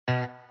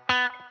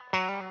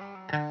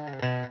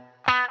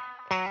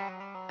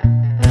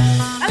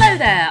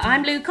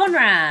I'm Lou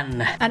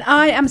Conran. And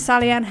I am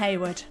Sally Ann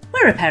Hayward.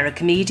 We're a pair of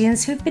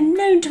comedians who've been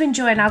known to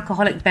enjoy an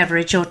alcoholic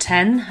beverage or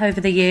 10 over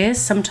the years,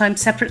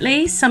 sometimes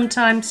separately,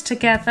 sometimes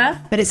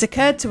together. But it's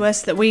occurred to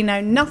us that we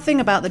know nothing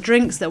about the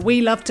drinks that we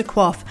love to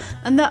quaff,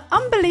 and that,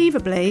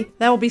 unbelievably,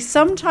 there will be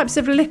some types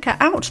of liquor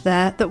out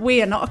there that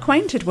we are not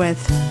acquainted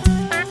with.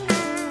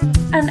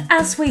 And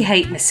as we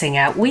hate missing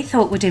out, we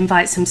thought we'd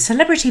invite some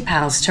celebrity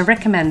pals to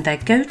recommend their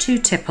go-to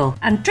tipple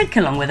and drink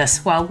along with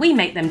us while we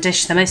make them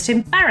dish the most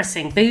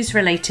embarrassing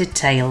booze-related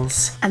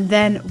tales. And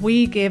then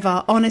we give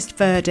our honest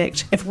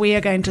verdict if we are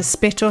going to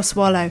spit or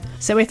swallow.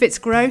 So if it's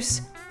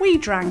gross, we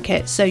drank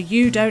it so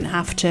you don't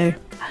have to.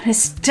 And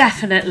it's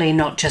definitely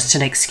not just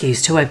an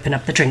excuse to open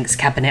up the drinks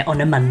cabinet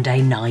on a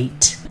Monday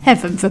night.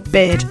 Heaven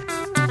forbid.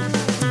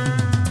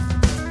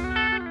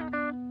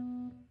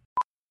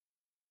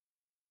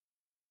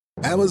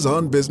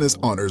 Amazon Business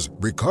honors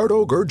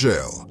Ricardo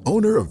Gurgel,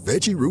 owner of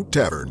Veggie Root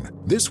Tavern.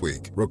 This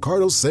week,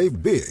 Ricardo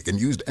saved big and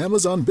used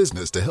Amazon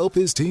Business to help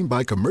his team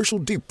buy commercial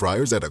deep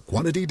fryers at a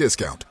quantity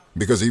discount.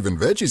 Because even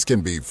veggies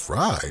can be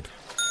fried.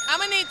 I'm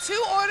gonna need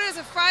 2 orders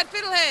of fried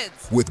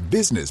fiddleheads. With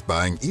business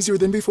buying easier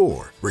than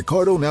before,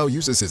 Ricardo now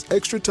uses his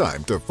extra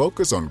time to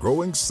focus on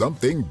growing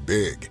something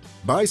big.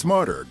 Buy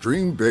smarter,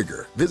 dream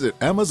bigger. Visit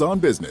Amazon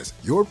Business,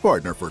 your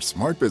partner for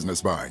smart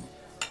business buying.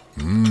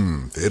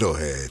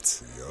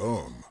 Fiddleheads.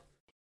 Yum.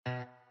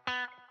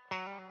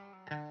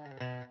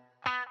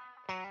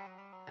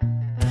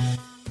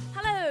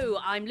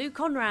 I'm Lou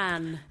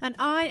Conran. And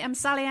I am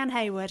Sally Ann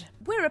Hayward.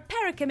 We're a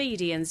pair of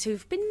comedians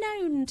who've been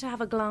known to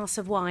have a glass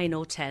of wine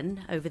or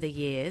 10 over the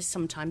years,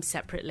 sometimes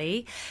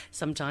separately,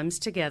 sometimes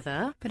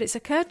together. But it's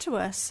occurred to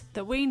us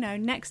that we know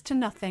next to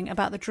nothing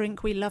about the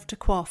drink we love to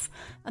quaff,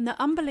 and that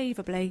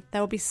unbelievably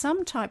there will be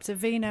some types of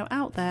vino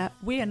out there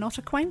we are not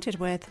acquainted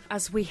with.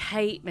 As we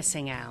hate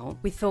missing out,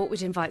 we thought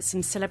we'd invite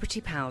some celebrity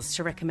pals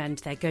to recommend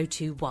their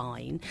go-to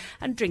wine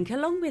and drink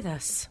along with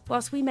us,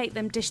 whilst we make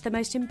them dish the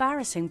most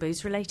embarrassing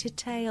booze-related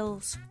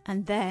tales.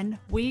 And then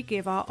we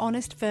give our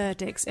honest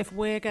verdicts if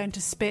we're going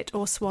to spit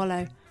or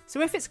swallow.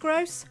 So if it's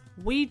gross,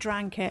 we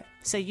drank it,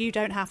 so you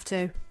don't have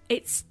to.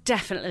 It's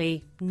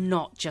definitely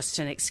not just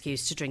an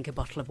excuse to drink a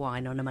bottle of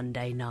wine on a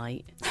Monday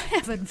night.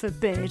 Heaven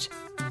forbid.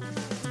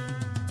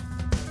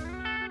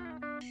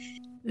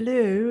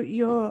 Lou,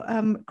 you're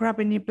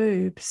grabbing your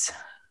boobs.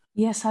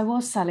 Yes, I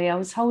was, Sally. I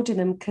was holding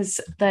them because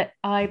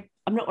I'm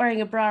not wearing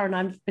a bra and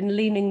I've been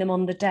leaning them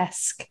on the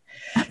desk.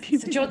 So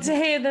do you want to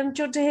hear them?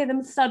 Do you want to hear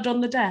them thud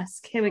on the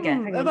desk? Here we go.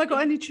 Hang on. Have I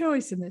got any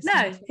choice in this?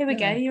 No, here we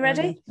go. You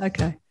ready?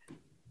 Okay.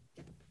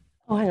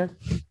 Oh, hang on.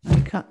 I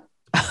can't.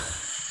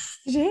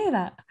 Did you hear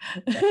that?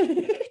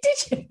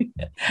 Did you?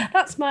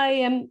 That's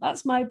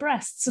my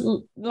breasts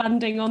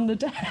landing on the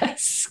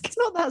desk. It's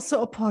not that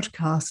sort of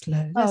podcast,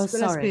 Lou.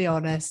 Let's be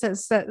honest.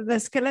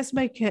 Let's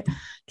make it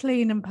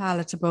clean and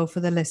palatable for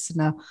the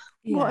listener.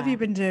 Yeah. What have you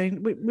been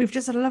doing? We've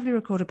just had a lovely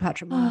record of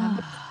Patrick Monahan.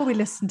 But before we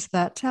listen to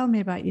that, tell me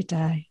about your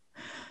day.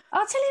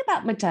 I'll tell you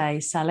about my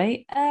day,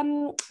 Sally.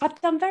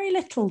 I've done very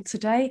little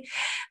today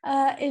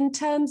in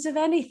terms of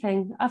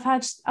anything. I've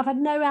had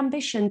no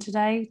ambition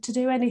today to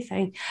do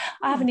anything.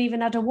 I haven't even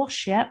had a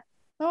wash yet.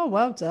 Oh,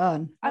 well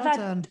done.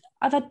 Done.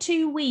 I've had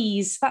 2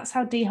 wheeze. That's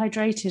how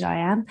dehydrated I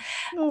am.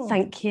 Oh.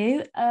 Thank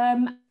you.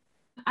 And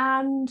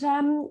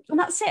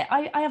that's it.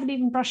 I haven't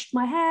even brushed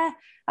my hair.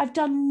 I've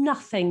done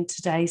nothing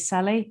today,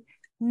 Sally.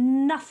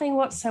 Nothing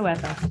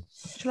whatsoever.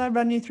 Shall I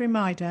run you through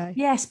my day?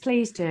 Yes,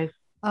 please do.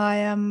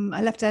 I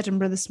left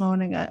Edinburgh this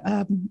morning.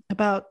 I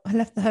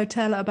left the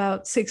hotel at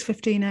about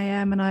 6:15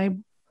 a.m. and I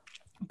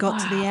got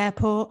to the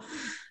airport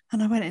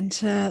and I went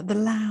into the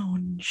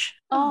lounge.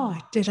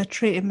 I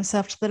treated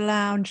myself to the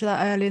lounge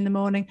that early in the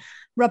morning.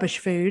 Rubbish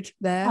food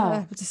there, I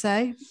have to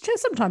say.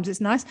 Sometimes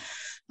it's nice.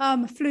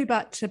 Flew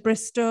back to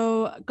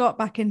Bristol, got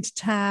back into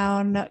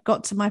town,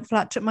 got to my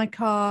flat, took my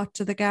car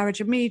to the garage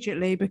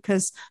immediately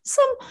because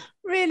some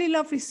really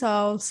lovely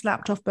soul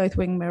slapped off both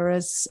wing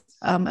mirrors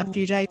a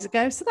few days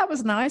ago. So that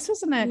was nice,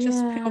 wasn't it?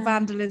 Just pure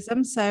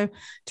vandalism. So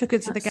took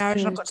it to the garage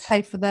and I've got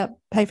to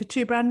pay for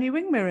 2 brand new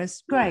wing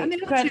mirrors. Great. And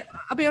actually,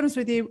 I'll be honest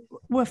with you,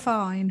 we're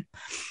fine.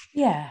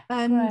 Yeah.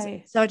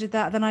 And so I did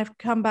that. Then I've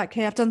come back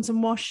here. I've done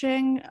some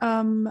washing.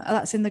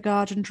 That's in the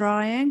garden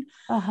drying.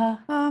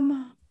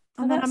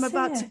 And then I'm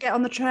about to get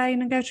on the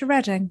train and go to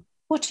Reading.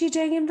 What are you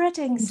doing in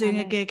Reading? I'm doing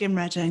a gig in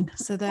Reading.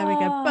 So there we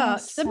go.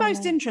 But the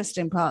most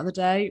interesting part of the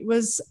day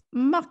was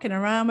mucking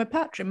around with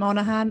Patrick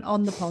Monahan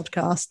on the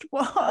podcast.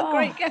 What a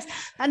great guest.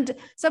 And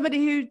somebody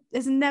who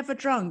is never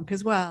drunk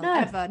as well,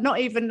 ever. Not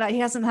even like he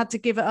hasn't had to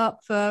give it up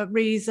for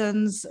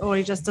reasons or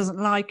he just doesn't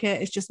like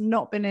it. It's just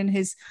not been in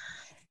his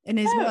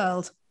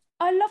world.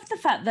 I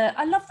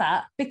love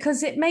that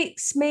because it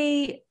makes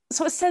me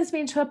sort of sends me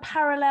into a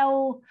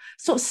parallel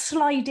sort of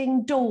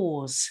sliding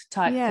doors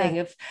type thing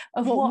of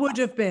what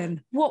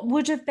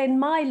would have been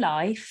my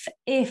life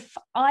if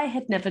I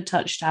had never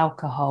touched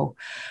alcohol.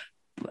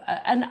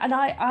 And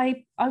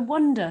I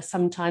wonder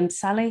sometimes,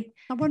 Sally.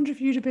 I wonder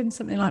if you'd have been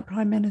something like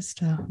Prime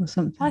Minister or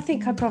something. I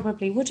think I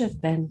probably would have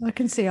been. I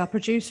can see our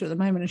producer at the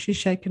moment and she's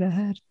shaking her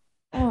head.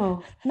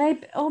 Oh,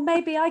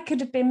 maybe I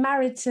could have been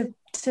married to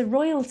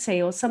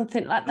royalty or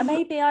something like that.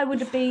 Maybe I would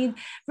have been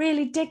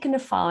really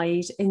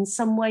dignified in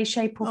some way,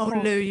 shape, or form.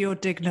 Oh, Lou, you're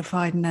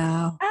dignified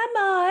now. Am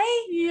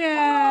I?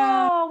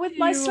 Yeah. Oh, with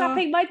my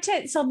slapping my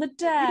tits on the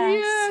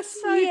desk. Yeah,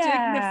 so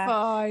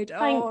dignified.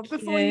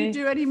 Before you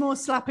do any more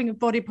slapping of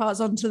body parts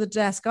onto the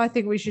desk, I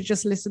think we should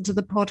just listen to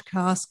the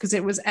podcast because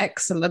it was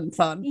excellent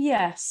fun.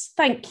 Yes,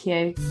 thank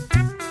you.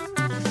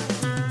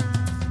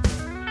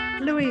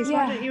 Louise,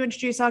 why don't you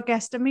introduce our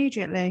guest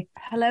immediately?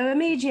 Hello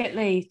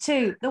immediately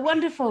to the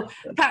wonderful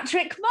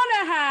Patrick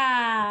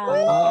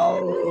Monaghan.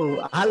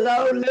 Oh,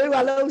 hello, Lou.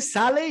 Hello,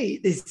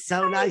 Sally. It's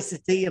so nice to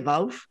see you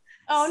both.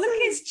 Oh, look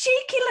at his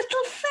cheeky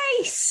little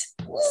face.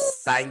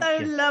 Thank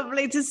you. So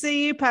lovely to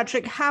see you,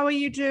 Patrick. How are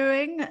you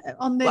doing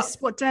on this?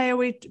 What day are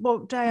we?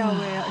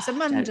 It's a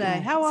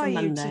Monday. How are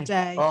you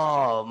today?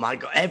 Oh my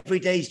God. Every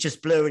day's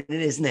just blurring in,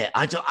 isn't it?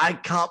 I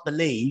can't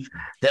believe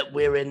that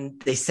we're in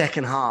the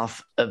second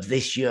half of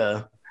this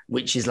year,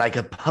 which is like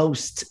a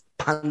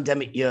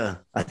post-pandemic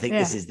year. I think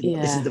this is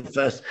the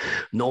first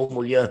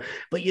normal year.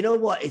 But you know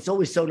what? It's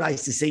always so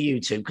nice to see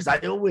you two, because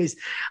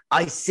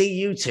I see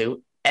you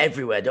two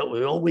everywhere, don't we?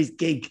 We always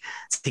gig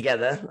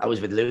together. I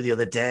was with Lou the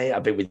other day.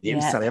 I've been with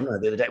you, Sally, the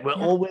other day. We're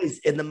always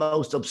in the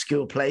most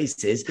obscure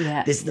places.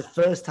 Yeah. This is the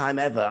first time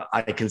ever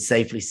I can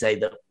safely say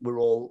that we're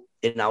all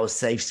in our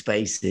safe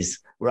spaces.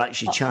 We're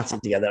actually chatting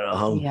together at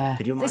home. Yeah.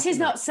 This is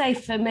not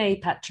safe for me,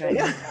 Patrick.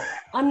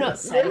 I'm not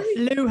safe.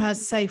 Lou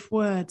has safe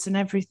words and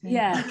everything.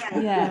 Yeah.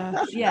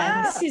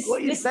 What are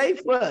your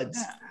safe words?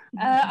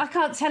 I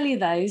can't tell you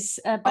those,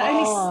 but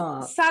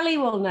only Sally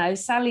will know.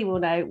 Sally will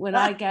know when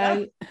I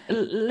go,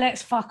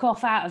 let's fuck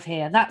off out of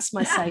here. That's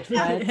my safe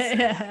words.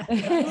 I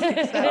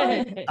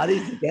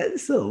need to get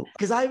some.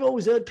 Because I've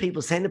always heard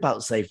people saying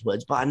about safe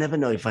words, but I never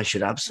know if I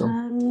should have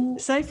some.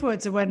 Safe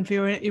words are when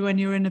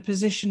you're in a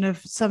position of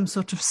some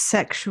sort of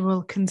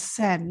sexual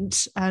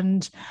consent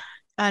and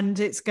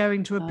it's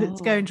going to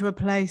a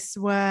place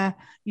where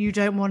you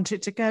don't want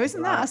it to go.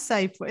 Isn't that a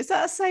safe word? Is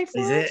that a safe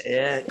word? Is it?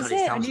 Yeah. God,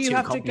 it and you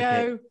have to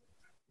go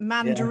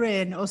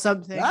Mandarin or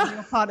something. And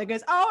your partner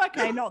goes, "Oh,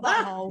 okay, not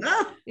that whole."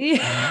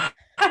 Yeah.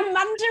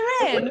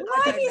 Mandarin?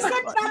 Why have you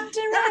said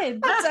Mandarin?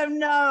 I don't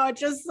know. I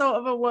just thought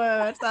of a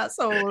word. That's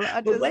all.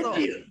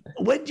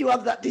 When do you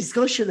have that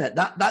discussion?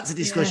 That's a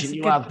discussion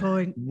you have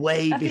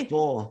way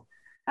before.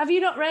 Have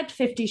you not read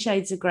 50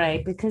 Shades of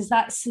Grey? Because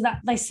that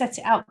they set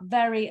it out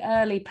very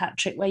early,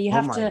 Patrick, where you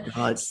have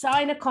to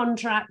sign a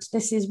contract.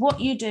 This is what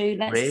you do.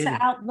 Let's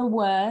set out the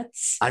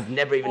words. I've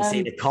never even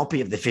seen a copy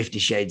of the 50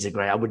 Shades of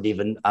Grey. I wouldn't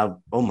even.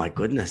 Oh my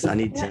goodness! I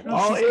need to.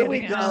 Oh, here we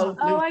go.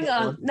 Oh, hang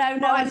on. No.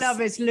 What I love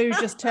is Lou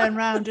just turned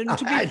around, and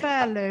to be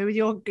fair, Lou, with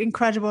your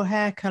incredible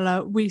hair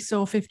colour, we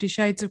saw 50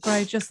 Shades of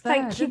Grey just there.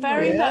 Thank you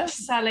very much,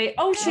 Sally.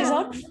 Oh, she's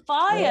on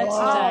fire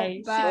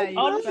today. She's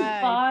on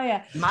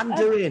fire.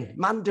 Mandarin.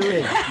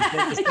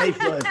 Get the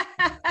safe word.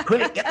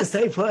 Quick, get the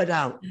safe word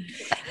out.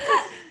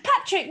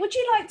 Patrick, would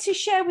you like to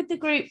share with the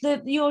group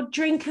your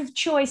drink of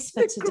choice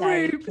for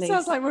today? Group. Please?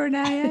 Sounds like we're in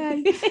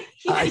AA.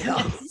 I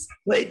know.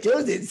 Well, it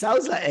does. It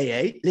sounds like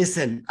AA.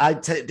 Listen,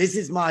 this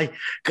is my,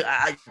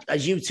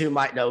 as you two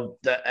might know,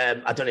 that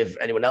I don't know if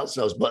anyone else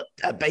knows, but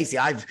basically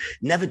I've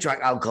never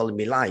drank alcohol in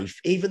my life,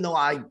 even though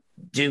I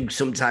do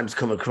sometimes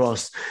come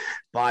across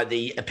by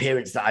the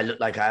appearance that I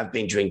look like I have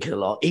been drinking a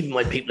lot, even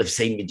when people have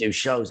seen me do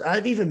shows.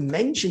 I've even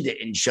mentioned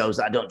it in shows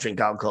that I don't drink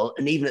alcohol.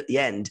 And even at the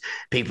end,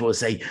 people will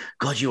say,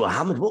 God, you were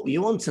hammered. What were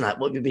you on tonight?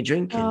 What have you been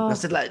drinking? I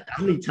said, like,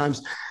 how many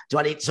times do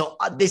I need? So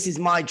this is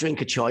my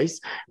drink of choice,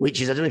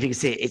 which is, I don't know if you can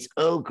see it, it's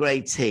Earl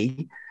Grey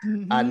tea.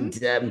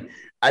 Mm-hmm.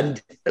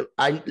 And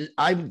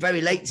I'm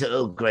very late to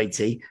Earl Grey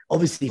tea,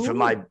 obviously from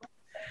my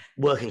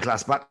working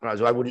class background,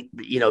 so I wouldn't,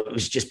 it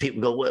was just people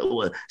go,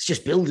 well, it's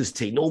just builder's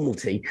tea, normal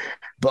tea.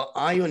 But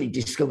I only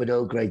discovered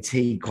Earl Grey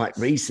tea quite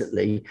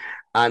recently.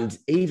 And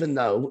even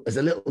though, as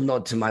a little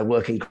nod to my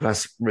working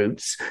class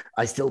roots,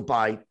 I still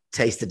buy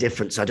Taste the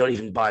Difference. I don't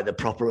even buy the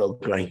proper Earl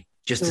Grey,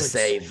 just to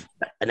save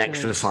an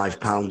extra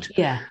 £5.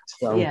 Yeah.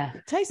 So,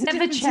 Taste the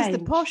Difference is the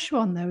posh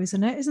one, though,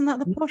 isn't it? Isn't that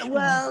the posh one?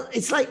 Well,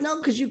 it's like, no,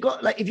 because you've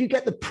got, like, if you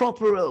get the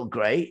proper Earl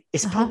Grey,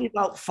 it's probably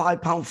about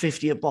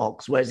 £5.50 a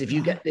box. Whereas if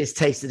you get this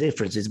Taste the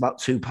Difference, it's about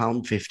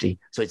 £2.50.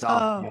 So it's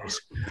half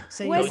price.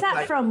 So where's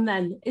that from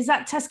then? Is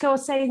that Tesco or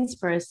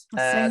Sainsbury's?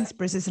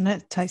 Sainsbury's, isn't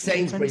it?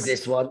 Sainsbury's,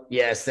 this one.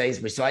 Yeah,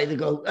 Sainsbury's. So I either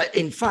go,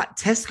 in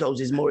fact, Tesco's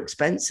is more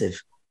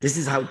expensive. This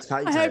is how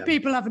tight I hope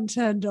people haven't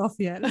turned off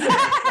yet.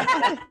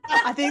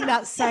 I think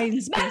that's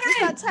Sainsbury's. Is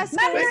that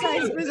Tesco or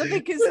Sainsbury's? I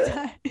think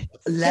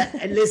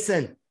it's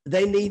Listen,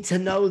 they need to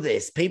know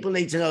this. People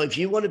need to know, if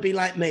you want to be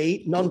like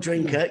me,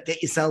 non-drinker,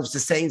 get yourselves to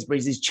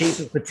Sainsbury's. It's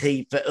cheaper for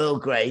tea for Earl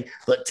Grey,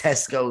 but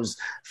Tesco's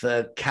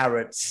for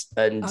carrots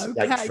and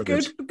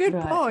good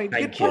point.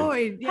 Good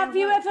point. Yeah, have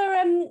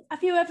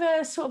you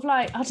ever sort of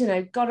like, I don't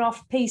know, gone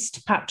off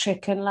piste,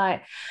 Patrick, and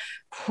like,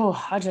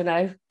 I don't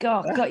know,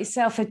 got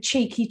yourself a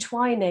cheeky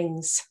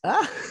Twinings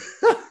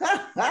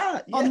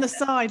on the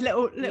side,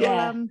 little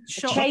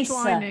shot of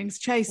Twinings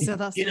chaser.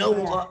 That's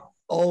what.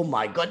 Oh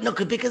my God. No,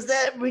 because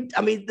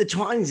the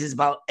Twinings is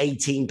about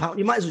 £18.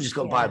 You might as well just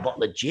go and buy a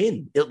bottle of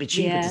gin. It'll be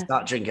cheaper to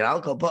start drinking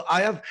alcohol. But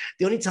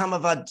the only time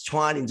I've had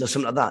Twinings or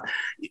something like that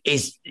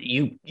is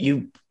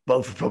you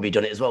both have probably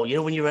done it as well. You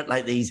know, when you're at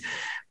like these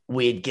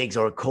weird gigs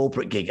or a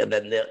corporate gig, and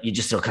then you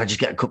just can I just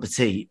get a cup of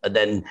tea? And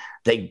then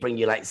they bring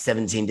you like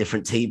 17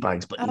 different tea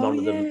bags, but none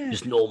of them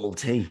just normal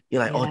tea.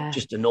 You're like,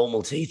 just a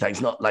normal tea,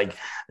 thanks. Not like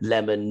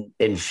lemon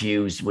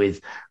infused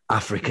with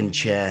African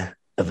chair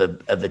of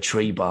a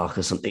tree bark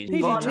or something.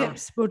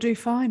 Tips will do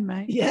fine,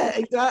 mate. Yeah,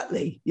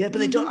 exactly. Yeah, but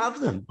they don't have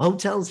them.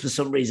 Hotels for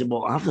some reason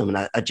won't have them,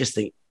 and I just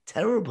think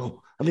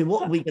terrible. I mean,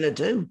 what are we going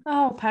to do?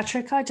 Oh,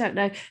 Patrick, I don't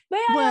know.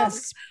 May I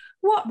ask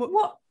what?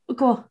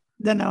 Go on.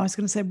 No, I was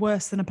going to say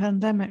worse than a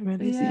pandemic,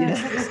 really.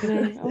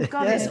 Yeah, oh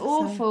God, it's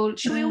awful.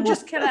 Should we all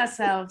just kill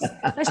ourselves?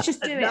 Let's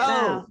just do it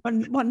now.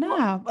 What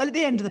now? Well, at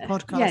the end of the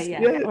podcast.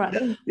 Yeah.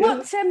 Right.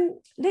 What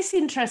this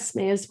interests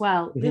me as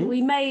well.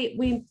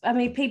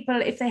 Mm-hmm.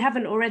 People, if they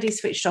haven't already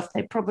switched off,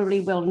 they probably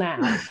will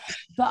now.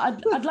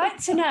 But I'd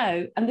like to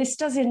know, and this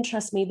does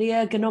interest me, the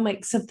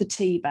ergonomics of the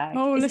tea bag.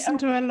 Oh, listen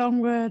to her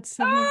long words.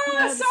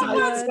 Someone's put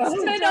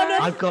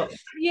on I've got a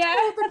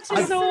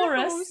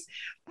thesaurus.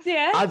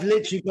 Yeah, I've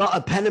literally got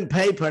a pen and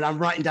paper and I'm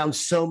writing down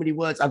so many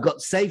words. I've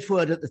got safe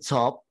word at the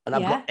top and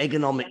I've got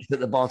economics at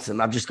the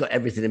bottom. I've just got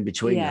everything in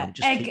between. Yeah,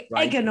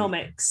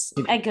 economics.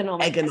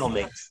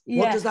 Yeah.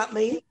 What does that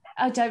mean?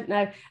 I don't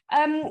know.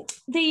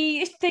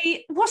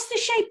 What's the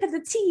shape of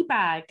the tea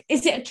bag?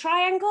 Is it a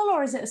triangle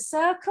or is it a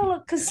circle?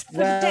 Because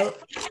for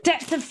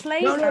depth of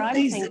flavour,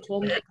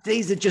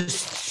 these are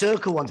just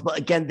circle ones. But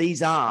again,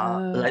 these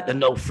are like the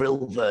no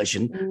frill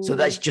version. So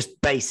that's just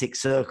basic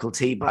circle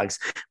tea bags.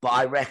 But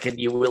I reckon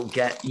you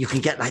can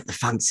get like the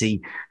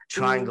fancy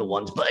triangle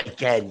ones. But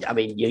again, I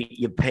mean,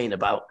 you're paying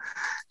about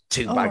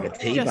 $2 bag of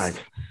tea bag.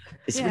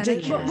 It's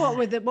ridiculous. What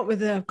with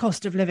the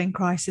cost of living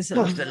crisis?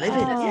 Cost of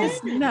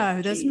living.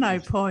 There's no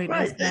point.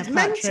 Right, it's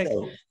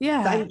mental.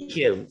 Yeah. Thank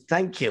you.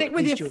 Stick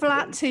with your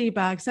flat tea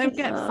bags. Don't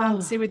get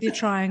fancy with your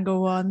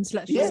triangle ones.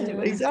 Let's just stick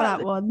with the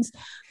flat ones.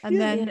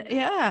 And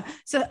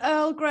So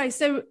Earl Grey.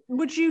 So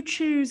would you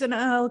choose an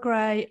Earl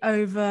Grey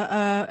over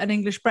an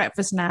English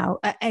breakfast now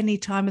at any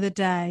time of the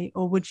day,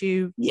 or would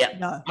you? Yeah.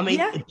 No? I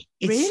mean,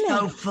 it's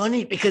so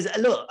funny because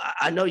look,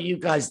 I know you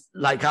guys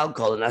like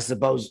alcohol, and I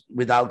suppose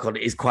with alcohol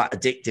it is quite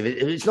addictive.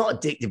 It's not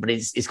addictive, but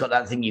it's got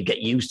that thing you get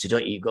used to,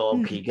 don't you? You go,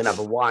 okay, you can have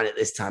a wine at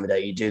this time of day.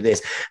 You do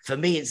this. For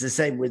me, it's the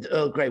same with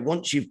Earl Grey.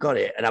 Once you've got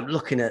it, and I'm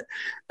looking at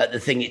the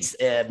thing, it's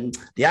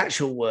the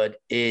actual word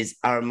is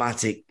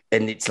aromatic.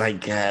 And it's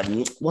like,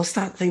 what's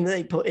that thing that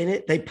they put in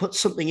it? They put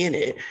something in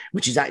it,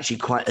 which is actually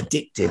quite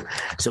addictive.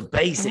 So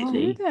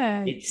basically,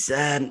 it's,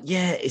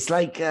 it's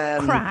like...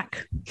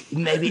 crack.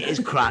 Maybe it is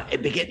crack.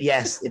 It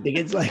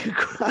begins like a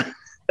crack.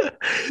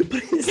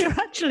 But you're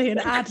actually an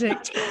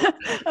addict.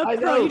 I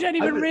know. You don't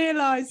even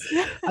realise.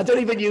 I don't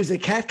even use a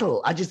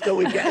kettle. I just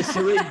go and get a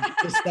syringe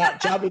and start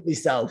jabbing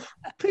myself.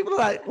 People are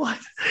like, "What?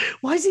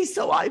 Why is he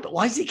so high? But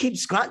why does he keep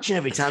scratching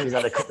every time he's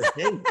had a cup of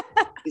tea?"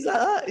 He's like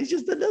that. He's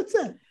just a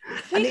nutter.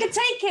 You could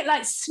take it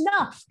like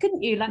snuff,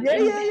 couldn't you? Like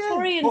in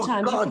Victorian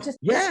times, you could just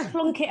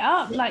plunk it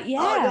up. Like,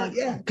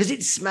 because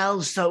it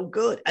smells so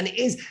good, and it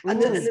is.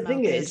 And the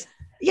thing is.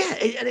 Yeah,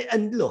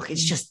 and look,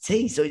 it's just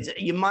tea, so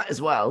you might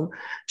as well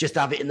just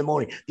have it in the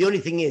morning. The only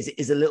thing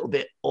is a little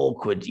bit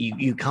awkward.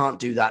 You can't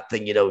do that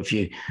thing, if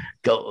you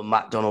go to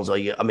McDonald's not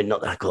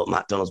that I go to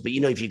McDonald's, but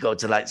if you go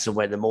to like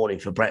somewhere in the morning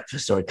for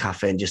breakfast or a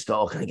cafe and just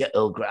go, can I get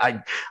Earl Grey?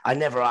 I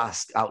never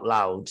ask out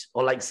loud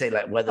or like say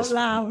like whether out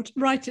loud,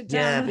 write it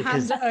down,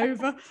 hand it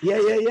over.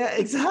 Yeah,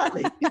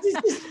 exactly.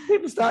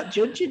 People start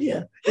judging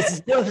you.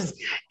 It's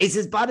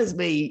as bad as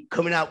me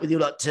coming out with you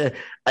lot and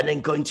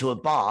then going to a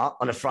bar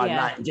on a Friday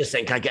night and just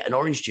saying, can I get an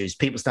orange juice?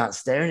 People start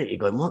staring at you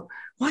going, what?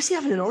 Why is he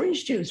having an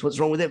orange juice? What's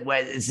wrong with it?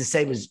 Where it's the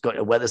same as going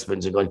to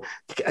Wetherspoons and going,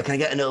 can I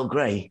get an Earl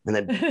Grey? And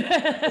then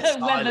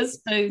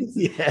Wetherspoons.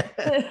 Yeah.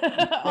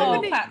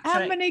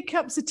 How many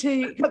cups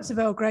of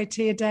Earl Grey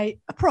tea a day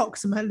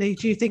approximately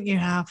do you think you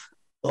have?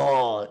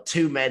 Oh,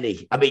 too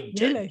many. I mean,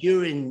 really?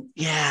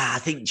 I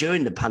think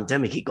during the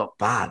pandemic, it got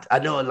bad. I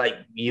know like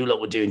you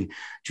lot were doing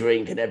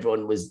drink and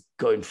everyone was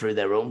going through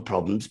their own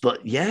problems,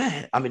 but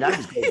I mean, I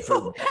was going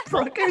through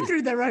going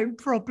through their own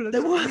problems.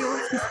 This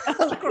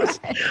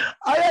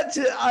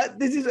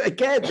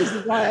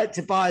is why I had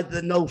to buy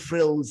the no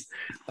frills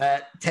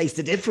taste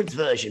the difference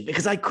version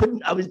because I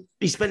would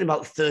be spending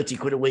about 30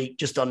 quid a week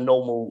just on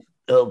normal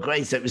Earl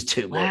Grey, so it was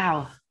too much.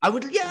 Wow. I'd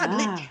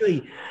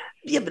literally.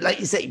 Yeah, but like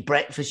you say,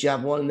 breakfast, you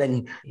have one, and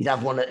then you'd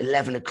have one at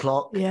 11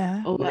 o'clock.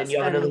 Yeah. And then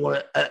you have another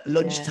one at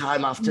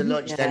lunchtime after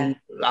lunch, then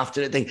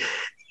after the thing.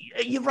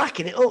 You're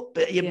racking it up,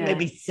 but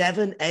maybe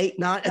 7, 8,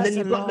 9, and then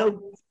you've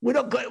got we're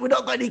not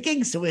got any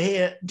gigs, so we're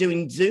here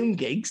doing Zoom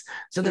gigs.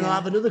 So then I'll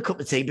have another cup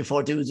of tea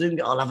before I do a Zoom.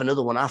 I'll have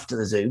another one after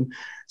the Zoom.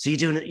 So you're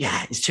doing it.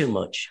 Yeah, it's too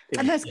much.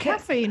 And there's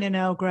caffeine in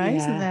Earl Grey,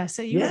 isn't there?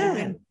 So you would have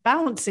been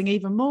bouncing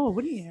even more,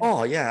 wouldn't you?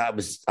 Oh yeah,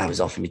 I was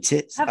off my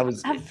tits.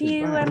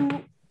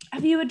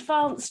 have you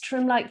advanced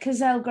from like,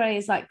 because Earl Grey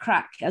is like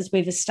crack, as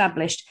we've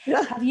established.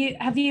 Yeah.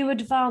 Have you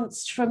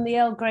advanced from the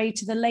Earl Grey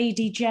to the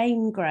Lady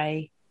Jane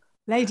Grey?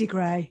 Lady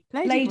Grey.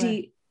 Lady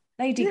Grey.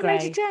 Lady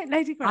Grey.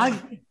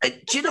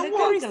 Do you know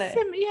what?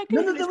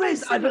 There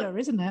is similar,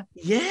 isn't it?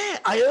 Yeah,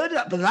 I heard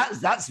that, but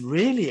that's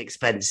really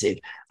expensive.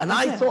 And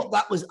I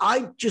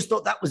just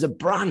thought that was a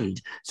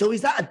brand. So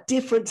is that a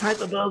different type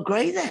of Earl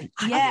Grey then?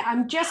 Yeah,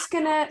 I'm just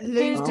gonna.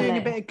 Lou's doing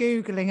a bit of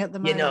Googling at the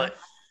moment. You know,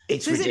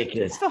 it's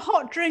ridiculous. For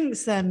hot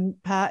drinks then,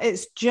 Pat,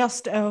 it's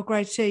just Earl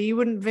Grey tea. You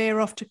wouldn't veer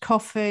off to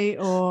coffee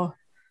or...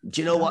 Do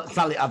you know what,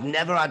 Sally? I've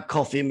never had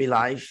coffee in my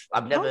life.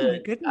 I've never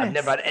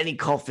had any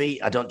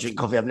coffee. I don't drink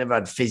coffee. I've never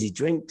had fizzy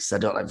drinks. I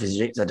don't like fizzy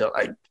drinks. I don't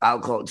like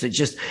alcohol. So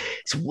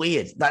it's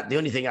weird. That the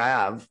only thing I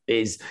have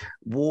is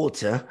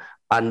water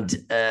and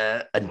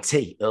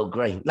tea, Earl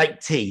Grey.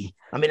 Like tea.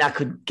 I mean,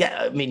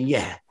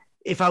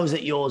 if I was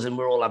at yours and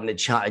we're all having a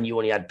chat and you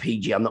only had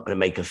PG, I'm not going to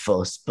make a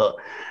fuss. But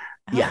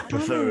yeah,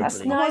 preferably.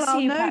 That's nice.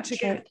 I'll know to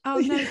get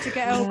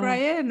Earl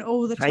Grey in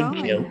all the time.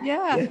 Thank you.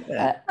 Yeah.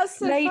 That's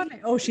so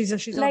funny. Oh, she's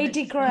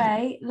Lady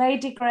Grey.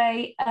 Lady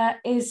Grey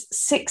is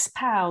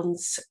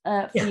 £6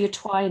 for your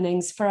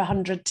Twinings for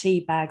 100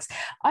 tea bags.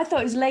 I thought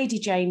it was Lady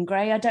Jane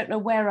Grey. I don't know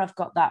where I've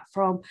got that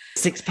from.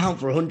 £6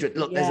 for 100.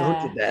 Look, there's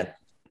 100 there.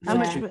 How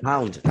much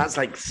 £1? That's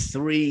like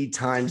 3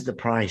 times the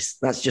price.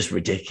 That's just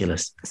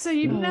ridiculous. So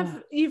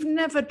you've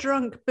never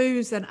drunk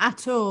booze then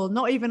at all?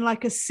 Not even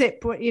like a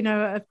sip,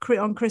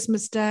 on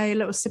Christmas Day, a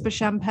little sip of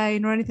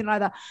champagne or anything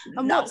like that.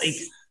 And no,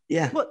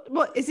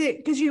 what is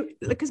it?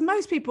 Because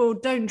most people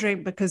don't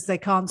drink because they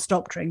can't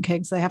stop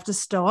drinking, so they have to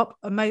stop,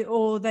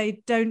 or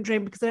they don't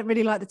drink because they don't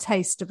really like the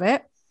taste of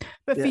it.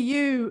 But for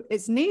you,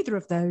 it's neither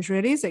of those,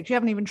 really, is it? You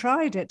haven't even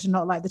tried it to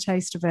not like the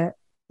taste of it.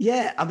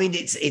 Yeah, I mean,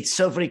 it's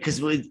so funny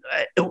because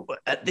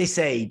at this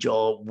age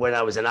or when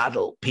I was an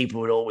adult,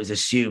 people would always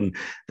assume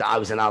that I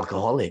was an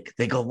alcoholic.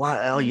 They go,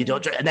 "Why? Oh, you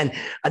don't drink?" And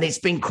it's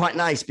been quite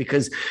nice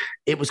because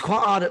it was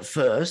quite hard at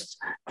first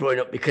growing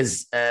up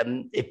because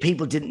if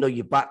people didn't know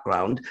your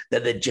background,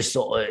 then they just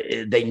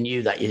they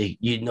knew that they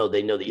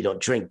know that you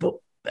don't drink, but.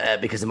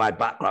 Because of my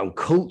background,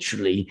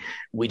 culturally,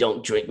 we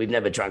don't drink. We've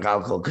never drank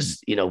alcohol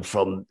because,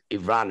 from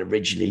Iran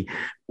originally,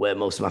 where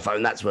most of my family,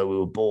 and that's where we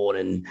were born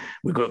and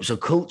we grew up. So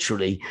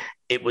culturally,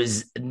 it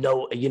was there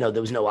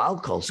was no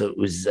alcohol. So it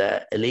was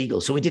illegal.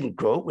 So we didn't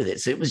grow up with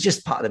it. So it was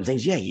just part of them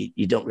things. Yeah,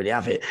 you don't really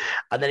have it.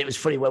 And then it was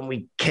funny when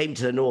we came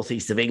to the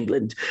northeast of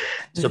England.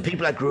 So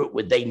people I grew up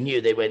with, they knew,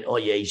 they went, "Oh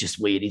yeah, he's just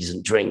weird. He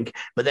doesn't drink."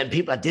 But then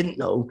people I didn't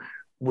know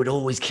would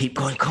always keep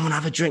going, "Come on,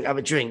 have a drink.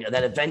 And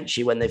then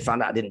eventually when they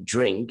found out I didn't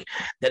drink,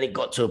 then it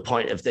got to a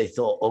point of they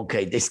thought,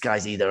 okay, this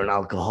guy's either an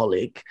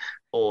alcoholic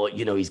or,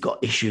 he's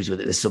got issues with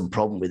it. There's some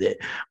problem with it.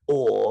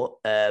 Or,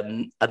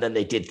 and then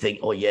they did think,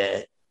 oh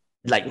yeah,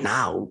 like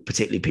now,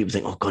 particularly people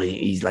think, oh God,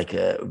 he's like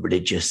a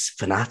religious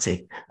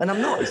fanatic. And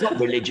I'm not, it's not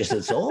religious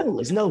at all.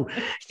 It's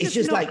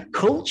just like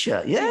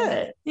culture.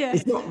 Yeah.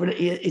 It's not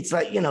really, it's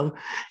like,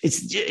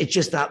 it's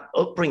just that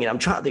upbringing. I'm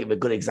trying to think of a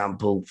good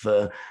example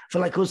for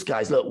like us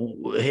guys. Look,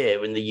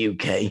 here in the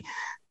UK,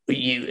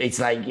 it's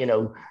like,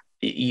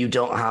 you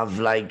don't have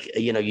like,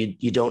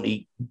 you don't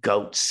eat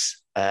goat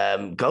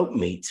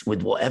meat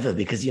with whatever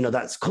because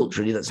that's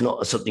culturally that's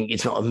not something,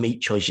 it's not a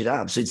meat choice you'd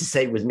have. So it's the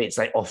same with me, it's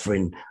like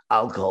offering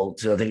alcohol.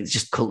 So I think it's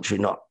just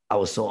culturally not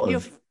our sort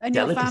of and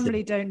your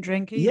family don't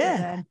drink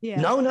either.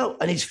 No,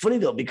 and it's funny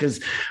though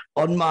because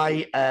on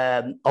my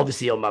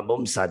obviously on my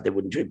mum's side they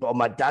wouldn't drink, but on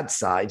my dad's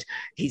side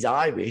he's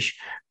Irish.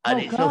 And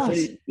it's so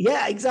funny.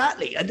 Yeah,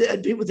 exactly.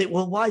 And people think,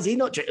 well, why is he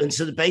not drinking? And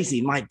so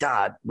basically, my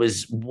dad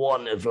was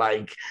one of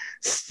like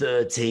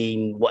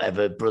 13,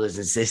 whatever, brothers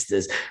and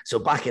sisters. So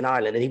back in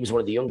Ireland, and he was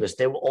one of the youngest,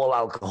 they were all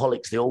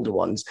alcoholics, the older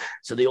ones.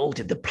 So they all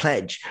did the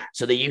pledge.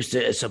 So they used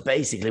to, so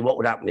basically what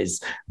would happen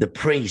is the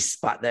priests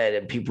back there,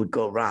 and people would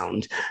go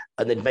around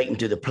and they'd make them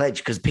do the pledge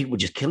because people were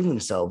just killing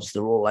themselves.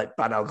 They're all like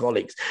bad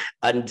alcoholics.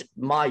 And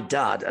my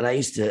dad, and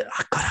I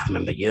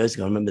remember years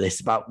ago, I remember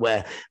this about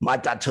where my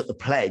dad took the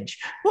pledge.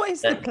 What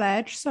is the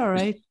pledge?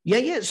 Sorry.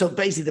 Yeah. So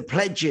basically the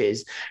pledge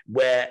is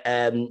where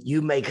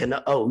you make an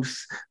oath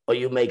or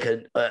you make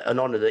an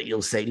honor that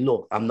you'll say,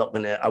 look,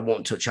 I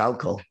won't touch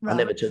alcohol. Right. I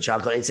never touch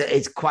alcohol.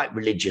 It's quite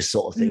religious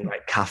sort of thing.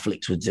 Like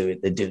Catholics would do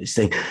it. They do this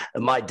thing.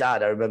 And my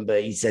dad, I remember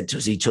he said to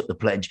us, he took the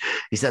pledge.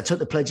 He said, I took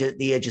the pledge at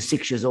the age of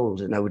 6 years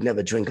old and I would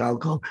never drink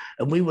alcohol.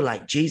 And we were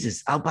like,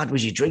 Jesus, how bad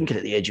was you drinking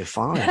at the age of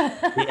 5?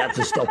 He had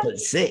to stop at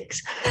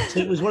 6. So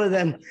it was one of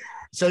them.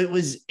 So it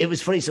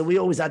was funny. So we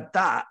always had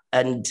that.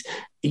 And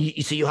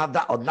so you have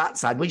that on that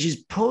side, which is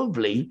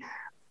probably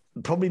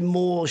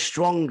more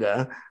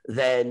stronger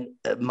than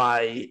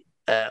my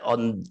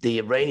on the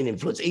Iranian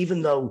influence,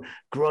 even though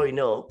growing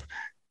up,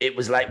 it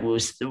was like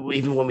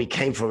even when we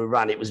came from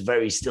Iran, it was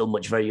very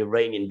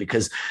Iranian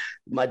because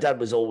my dad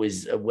was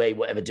always away,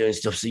 whatever, doing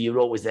stuff. So you were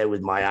always there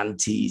with my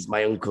aunties,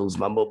 my uncles,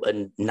 my mum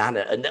and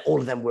Nana, and all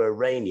of them were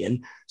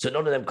Iranian. So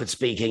none of them could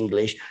speak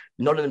English.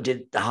 None of them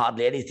did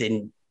hardly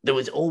anything. There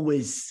was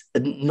always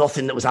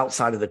nothing that was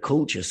outside of the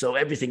culture. So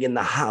everything in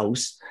the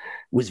house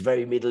was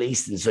very Middle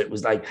Eastern. So it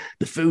was like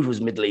the food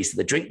was Middle Eastern,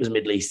 the drink was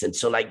Middle Eastern.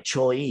 So like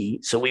choi,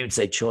 so we would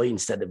say choi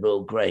instead of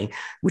Earl Grey,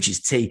 which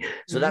is tea.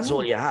 So that's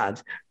all you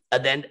had.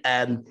 And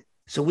then,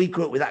 so we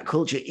grew up with that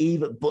culture,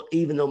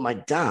 even though my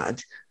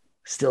dad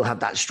still had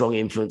that strong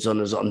influence on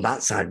us on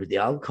that side with the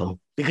alcohol,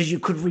 because you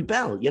could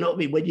rebel. You know what I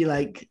mean? When you're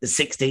like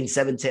 16,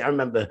 17, I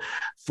remember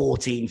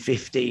 14,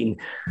 15,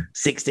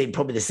 16,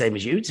 probably the same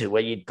as you two,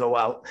 where you'd go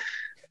out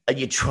and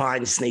you try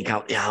and sneak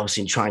out the house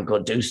and try and go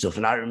do stuff.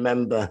 And I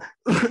remember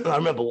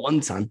one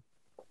time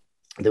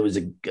there was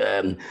a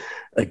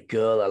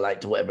girl I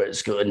liked or whatever at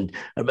school, and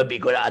I remember you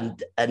going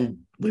out and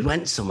we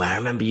went somewhere. I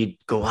remember you'd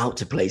go out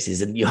to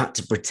places and you had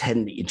to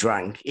pretend that you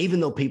drank,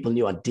 even though people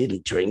knew I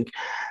didn't drink,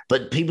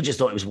 but people just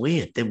thought it was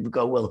weird. They would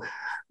go, well,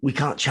 we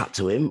can't chat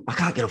to him. I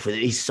can't get off with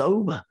it. He's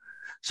sober.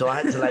 So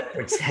I had to like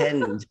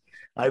pretend.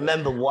 I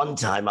remember one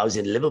time I was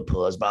in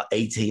Liverpool. I was about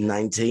 18,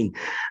 19,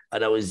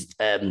 and I was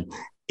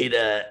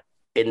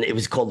it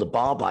was called the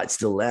Bar Bar. It's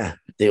still there,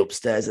 the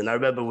upstairs. And I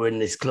remember we're in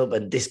this club,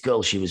 and this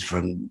girl, she was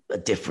from a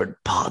different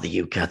part of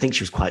the UK. I think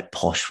she was quite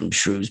posh from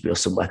Shrewsbury or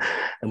somewhere.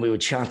 And we were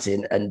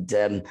chatting,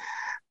 and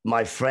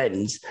my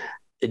friends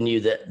knew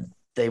that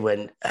they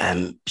went,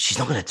 she's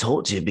not going to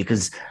talk to you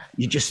because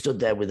you just stood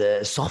there with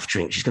a soft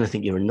drink. She's going to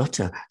think you're a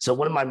nutter. So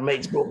one of my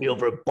mates brought me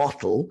over a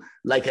bottle,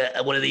 like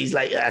one of these,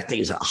 like, I think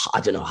it was,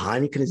 I don't know,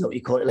 Heineken is that what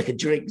you call it, like a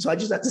drink. So I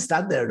just had to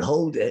stand there and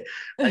hold it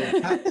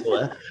and chat to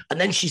her. And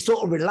then she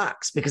sort of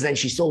relaxed because then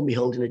she saw me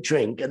holding a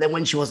drink. And then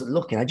when she wasn't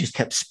looking, I just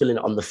kept spilling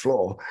it on the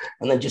floor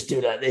and then just do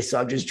like this. So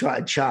I'm just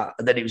trying to chat.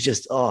 And then it was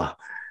just,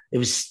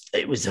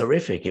 it was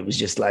horrific. It was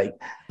just like,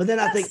 but then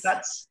I think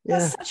that's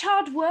such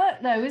hard work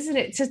though, isn't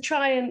it? To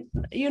try and,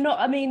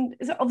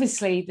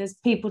 obviously there's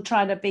people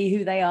trying to be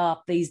who they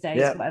are these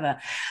days, whatever.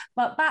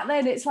 But back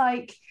then it's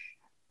like,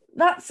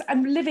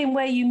 I'm living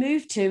where you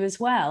moved to as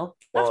well.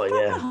 That's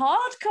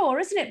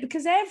hardcore, isn't it?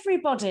 Because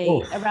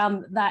everybody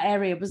around that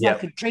area was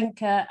like a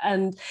drinker.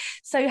 And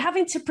so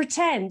having to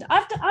pretend,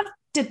 I've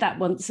did that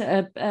once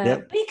at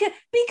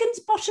Beacon's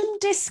Bottom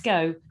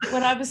Disco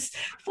when I was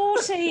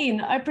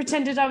 14. I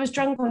pretended I was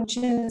drunk on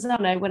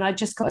Cinzano when I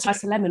just got a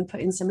slice of lemon, put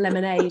in some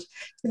lemonade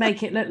to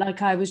make it look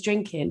like I was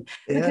drinking,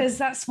 because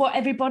that's what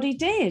everybody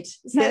did.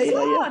 So it's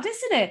hard,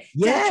 isn't it?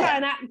 Yeah. To try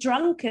and act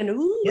drunk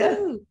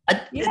and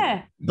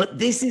But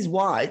this is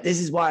why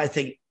I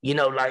think,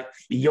 like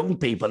young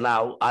people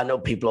now, I know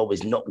people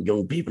always knock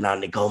young people now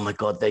and they go, oh my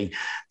God, they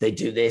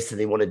do this and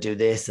they want to do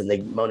this and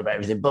they moan about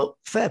everything. But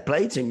fair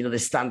play to them, they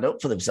stand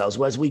up for themselves,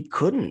 whereas we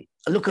couldn't.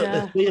 Look at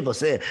the three of us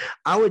here,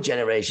 our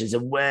generations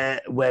and where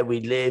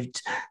we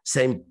lived,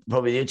 same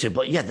probably you two.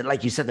 But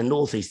like you said, the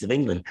northeast of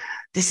England,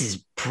 this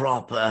is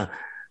proper.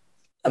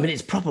 I mean,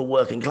 it's proper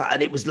working class.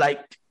 And it was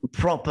like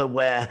proper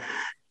where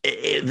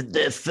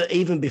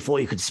even before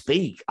you could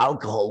speak,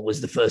 alcohol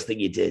was the first thing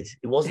you did.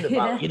 It wasn't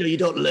about, you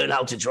don't learn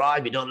how to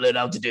drive. You don't learn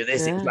how to do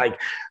this. It was like,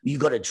 you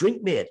got to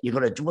drink, mate. You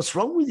got to, what's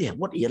wrong with you?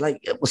 What are you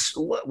like?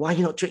 Why are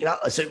you not drinking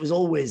alcohol? So it was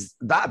always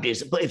that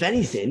abuse. But if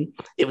anything,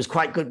 it was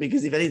quite good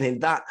because if anything,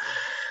 that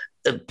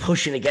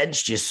pushing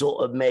against you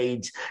sort of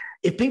made,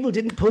 if people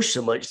didn't push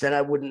so much, then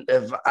I wouldn't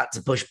have had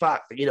to push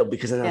back,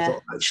 because then I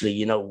thought, actually,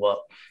 you know what?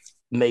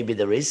 Maybe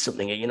there is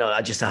something, you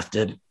just have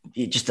to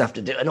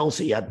do. And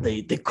also you had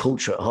the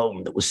culture at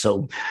home that was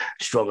so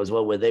strong as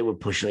well, where they were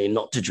pushing you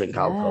not to drink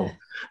alcohol.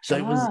 So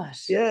it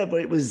was,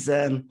 but it was,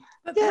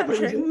 but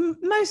Patrick,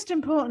 most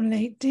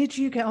importantly, did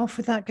you get off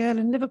with that girl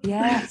in Liverpool?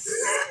 Yes.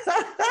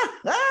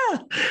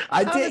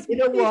 I did. You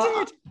know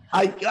what?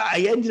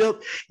 I ended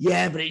up,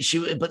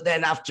 but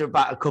then after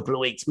about a couple of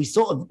weeks, we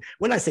sort of,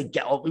 when I say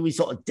get off, we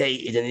sort of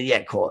dated and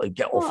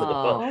get off with it.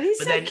 Oh,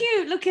 he's so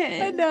cute. Look at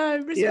it. I know,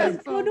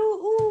 respectful.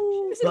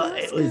 But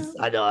it was,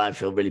 I know, I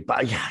feel really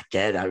bad. Yeah,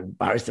 again, I'm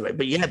embarrassed about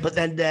it. But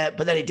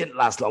then it didn't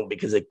last long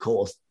because, of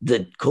course,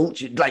 the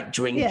culture, like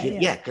drinking.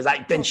 Because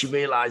then she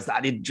realised that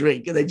I didn't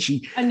drink, and then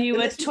she. And you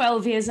were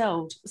 12 years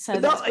old, so.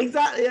 No,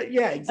 exactly.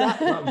 Yeah,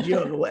 exactly. I was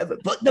young or whatever.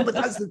 But no, but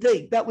that's the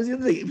thing. That was the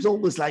other thing. It was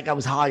almost like I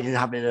was hiding and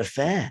having an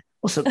affair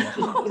or something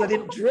because I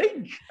didn't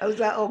drink. I was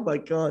like, oh my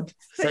God.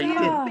 But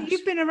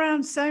you've been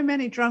around so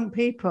many drunk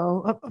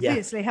people,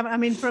 obviously, haven't I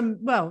mean, from,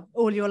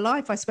 all your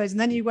life, I suppose. And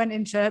then you went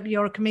into,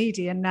 you're a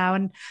comedian now,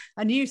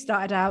 and you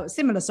started out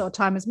similar sort of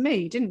time as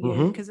me, didn't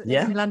you? Because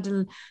in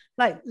London,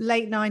 like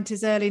late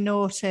 90s, early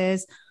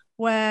noughties,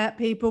 where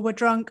people were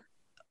drunk.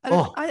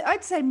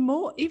 I'd say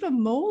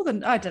even more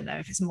than, I don't know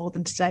if it's more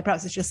than today.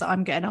 Perhaps it's just that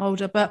I'm getting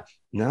older, but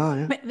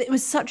it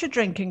was such a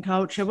drinking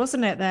culture,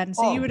 wasn't it then?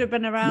 So you would have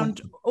been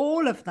around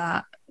all of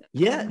that.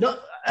 Yeah, no,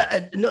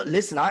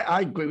 listen,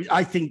 I agree.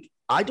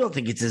 I don't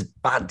think it's as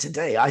bad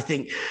today. I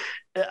think,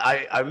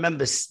 I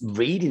remember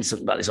reading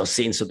something about this or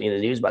seeing something in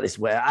the news about this,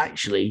 where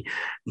actually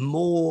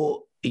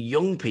more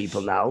young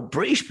people now,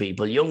 British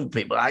people, young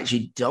people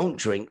actually don't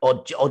drink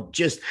or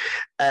just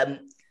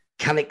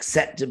can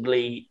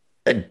acceptably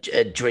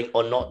a drink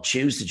or not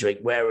choose to drink.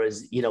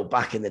 Whereas,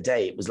 back in the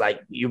day, it was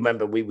like, you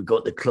remember we would go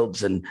to the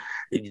clubs and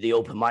the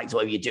open mics,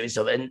 whatever you're doing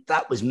stuff. And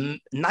that was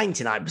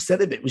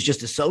 99% of it was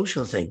just a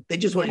social thing. They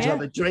just wanted to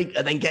have a drink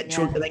and then get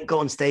drunk and then go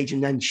on stage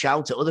and then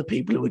shout at other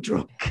people who were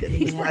drunk. And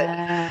it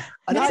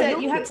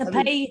was you had to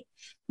pay.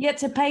 You had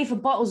to pay for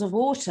bottles of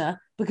water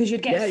because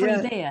you'd get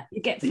free beer.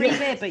 You get free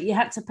beer, but you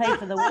had to pay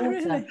for the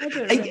water.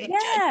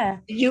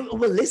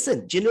 Well,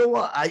 listen, do you know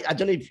what? I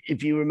don't know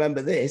if you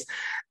remember this.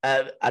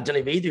 I don't know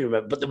if either you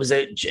remember, but there was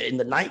in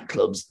the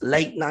nightclubs,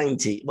 late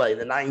 90s, well, in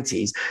the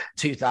 90s,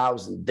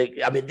 2000.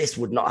 This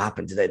would not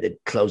happen today. They'd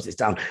close this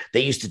down.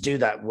 They used to do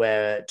that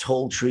where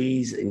Tall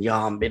Trees and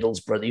Yarm,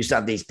 Middlesbrough, they used to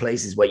have these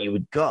places where you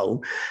would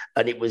go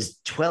and it was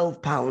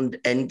 £12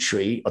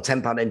 entry or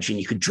 £10 entry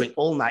and you could drink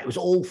all night. It was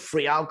all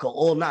free alcohol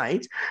all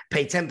night,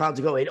 pay £10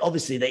 to go in.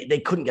 Obviously, they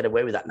couldn't get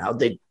away with that now.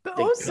 But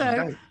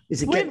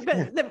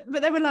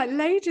they were like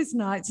ladies'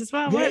 nights as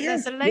well, weren't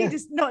there? So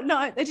ladies,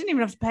 not they didn't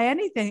even have to pay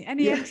anything,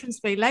 entrance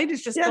fee.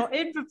 Ladies just got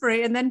in for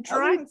free and then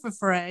drank for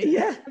free.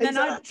 Yeah, and then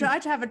I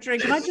tried to have a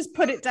drink and I just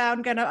put it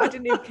down. I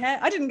didn't even care.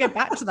 I didn't go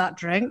back to that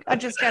drink. I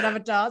just go and have a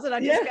dance and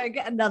I just go and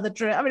get another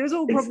drink. I mean, it was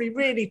all probably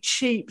really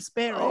cheap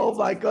spirits. Oh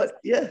my god,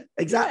 yeah,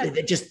 exactly.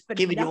 They're just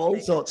giving you all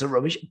sorts of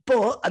rubbish.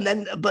 But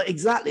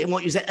exactly, and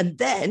what you said, and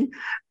then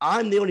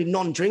I'm the only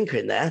non-drinker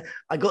in there.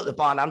 I go to the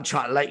bar and I'm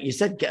trying to, like you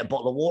said, get a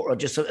bottle of water or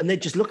just so, and they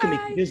just look at me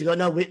confused and go,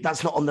 no,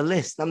 that's not on the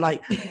list. I'm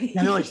like,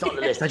 no, it's not on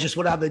the list. I just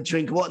want to have a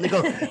drink of water. And they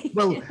go,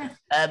 well,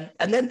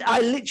 and then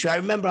I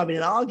remember having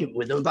an argument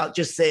with them about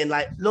just saying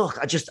like, look,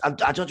 I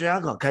don't drink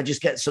alcohol. Can I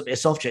just get something, a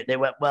soft drink? They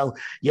went, well,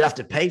 you'll have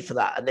to pay for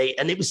that.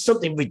 And it was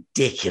something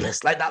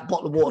ridiculous, like that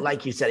bottle of water,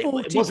 like you said,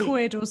 it wasn't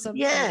quid or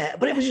something. Yeah,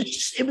 but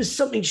it was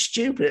something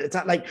stupid at the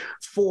time, like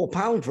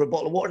 £4 for a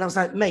bottle of water. And I was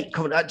like, mate,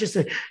 come on, can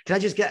I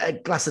just get a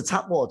glass of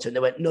tap water? And they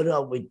went,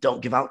 no, we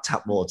don't give out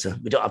tap water.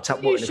 We don't have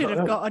tap water. You should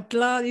have got a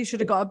glass. You should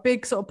have got a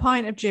big sort of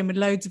pint of gin with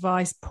loads of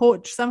ice.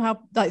 Somehow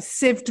like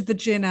sieved the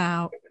gin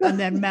out and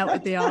then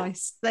melted the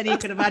ice. Then you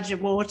could have had your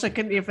water,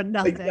 couldn't you, for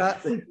nothing?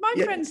 Exactly. My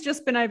friend's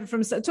just been over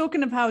from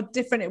talking of how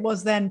different it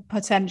was then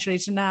potentially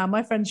to now.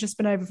 My friend's just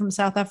been over from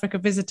South Africa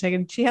visiting,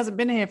 and she hasn't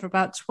been here for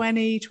about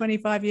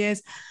 25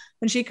 years.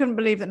 And she couldn't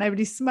believe that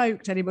nobody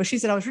smoked anymore. She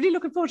said, I was really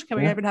looking forward to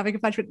coming over and having a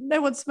punch, but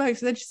no one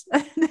smokes. And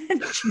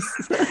then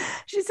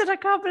she said, I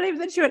can't believe it.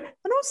 Then she went,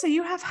 and also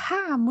you have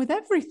ham with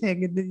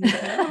everything in the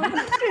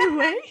UK. Do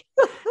we?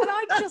 And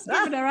I'd just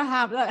given her a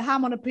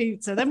ham on a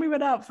pizza. Then we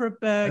went out for a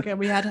burger and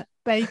we had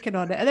bacon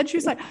on it. And then she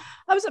was like,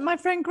 I was at my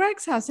friend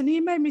Greg's house and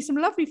he made me some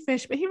lovely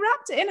fish, but he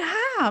wrapped it in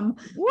ham.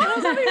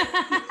 What? And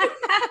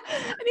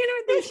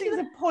these things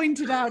are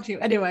pointed out to you.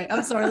 Anyway,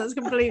 I'm sorry, that's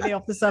completely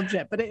off the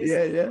subject, but it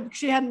is,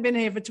 she hadn't been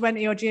here for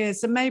 20 odd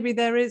years. So maybe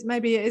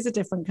it is a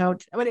different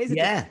culture. Well, it is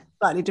a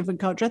slightly different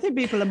culture. I think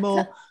people are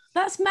more.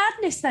 That's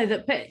madness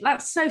though.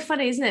 That's so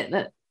funny, isn't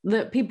it?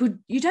 That people,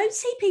 you don't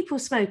see people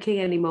smoking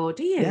anymore,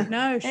 do you? Yeah.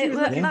 No, she was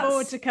looking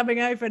forward to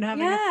coming over and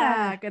having a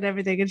fag and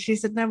everything. And she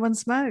said no one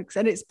smokes.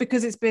 And it's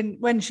because it's been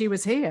when she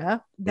was here,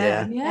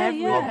 then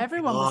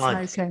everyone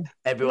was smoking.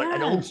 Everyone,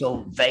 and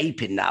also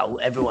vaping now.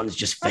 Everyone's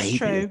just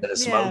vaping instead of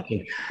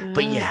smoking. Yeah.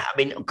 But I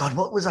mean, God,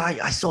 what was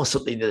I saw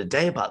something the other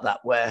day about that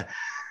where.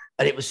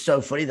 And it was so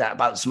funny that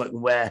about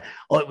smoking where,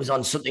 it was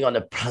on something on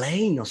a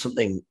plane or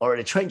something, or in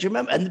a train. Do you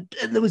remember? And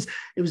it was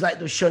like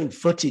they were showing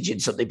footage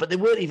in something, but they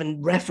weren't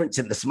even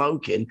referencing the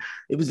smoking.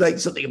 It was like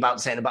something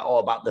about saying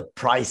about the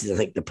prices. I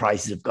think the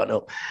prices have gone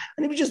up.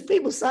 And it was just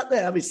people sat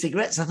there having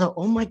cigarettes. I thought,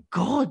 oh my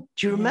God,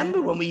 do you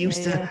remember when we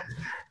used to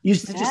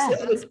just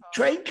sit on a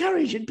train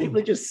carriage and people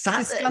just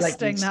sat there.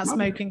 Disgusting, that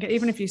smoking,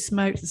 even if you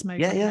smoked the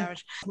smoking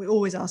carriage. We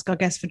always ask our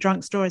guests for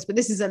drunk stories, but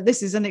this is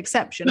an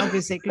exception,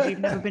 obviously, because you've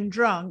never been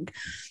drunk.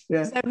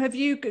 Yeah. So have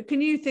you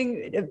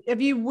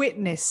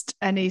witnessed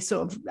any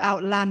sort of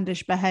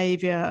outlandish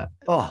behaviour?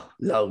 Oh,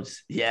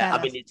 loads. Yeah.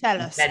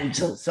 Tell us.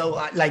 Mental. So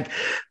what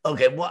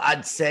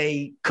I'd say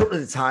a couple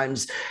of the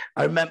times,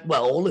 I remember,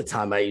 all the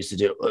time I used to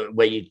do it,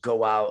 where you'd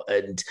go out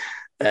and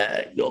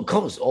of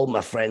course, all my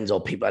friends or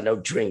people I know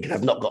drink, and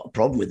I've not got a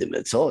problem with them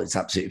at all. It's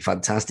absolutely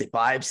fantastic. But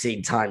I've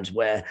seen times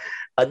where,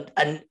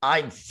 and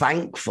I'm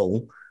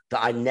thankful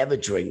that I never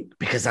drink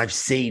because I've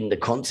seen the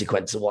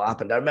consequence of what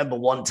happened. I remember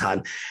one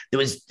time there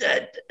was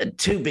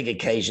two big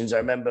occasions. I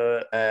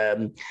remember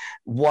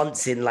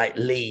once in like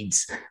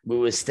Leeds, we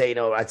were staying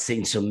over. I'd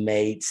seen some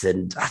mates,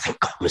 and I think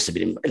God must have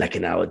been like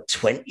an hour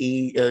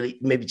 20, early,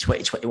 maybe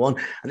 2021.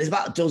 And there's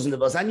about a dozen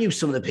of us. I knew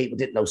some of the people,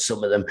 didn't know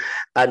some of them,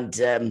 and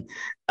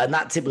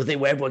that typical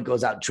thing where everyone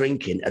goes out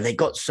drinking, and they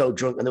got so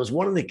drunk. And there was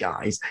one of the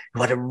guys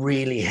who had a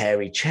really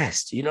hairy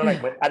chest,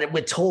 like, and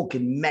we're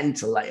talking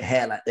mental, like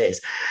hair like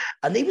this.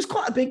 And he was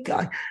quite a big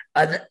guy.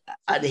 And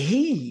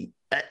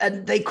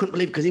they couldn't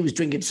believe, because he was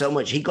drinking so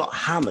much, he got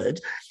hammered,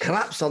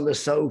 collapsed on the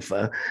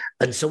sofa.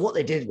 And so what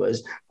they did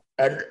was,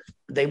 and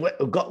they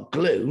got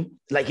glue,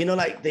 like,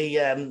 like the,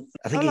 I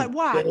think like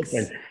wax.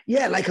 Girlfriend.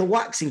 Yeah, like a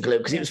waxing glue,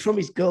 because it was from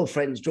his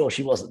girlfriend's drawer.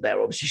 She wasn't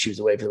there, obviously, she was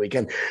away for the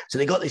weekend. So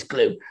they got this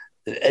glue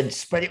and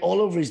spread it all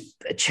over his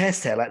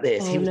chest hair like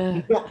this. He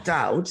knocked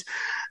out.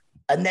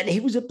 And then he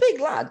was a big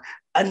lad.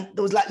 And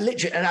there was like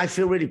literally, and I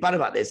feel really bad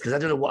about this because I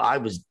don't know what I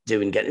was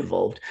doing getting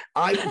involved.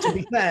 To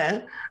be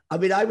fair, I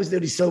mean, I was the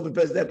only sober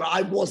person there, but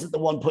I wasn't the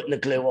one putting the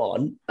glue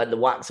on and the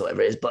wax or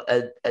whatever it is. But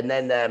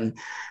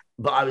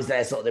but I was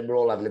there, sort of, they were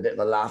all having a bit of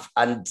a laugh.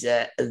 And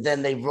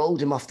then they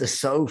rolled him off the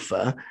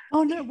sofa.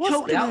 Oh, no, it was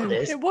totally out of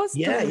this. It was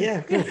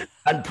Yeah.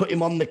 And put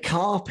him on the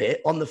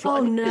carpet on the floor.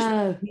 Oh, and he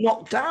no. just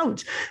knocked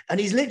out.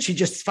 And he's literally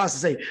just as fast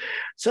as say.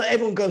 So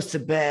everyone goes to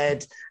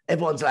bed.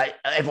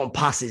 Everyone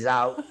passes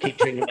out, keep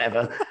drinking,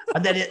 whatever.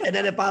 And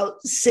then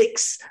about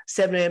 6,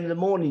 7 a.m. in the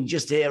morning, you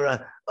just hear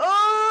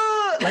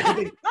like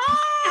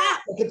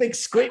a big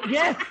scream.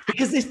 Yeah,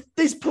 because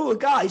this poor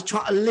guy is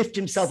trying to lift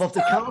himself off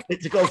the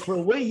carpet to go for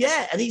a wee.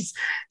 Yeah, and he's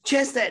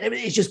chest there and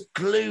everything is just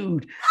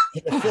glued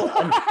to the foot.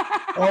 And,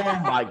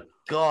 oh my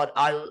God,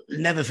 I'll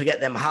never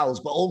forget them howls.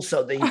 But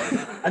also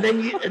and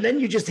then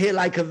you just hear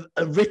like a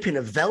ripping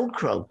of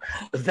Velcro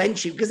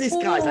eventually, because this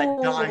guy's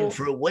like dying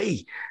for a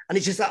wee, and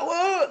it's just like,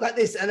 whoa, like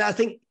this. And I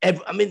think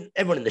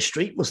everyone in the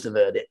street must have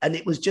heard it, and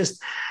it was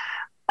just.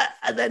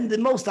 And then the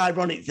most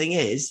ironic thing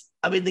is,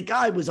 I mean, the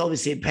guy was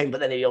obviously in pain, but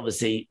then he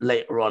obviously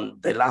later on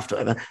they laughed or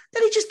whatever.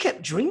 Then he just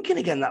kept drinking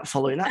again that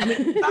following night. I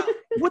mean,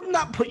 wouldn't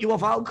that put you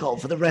off alcohol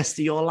for the rest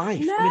of your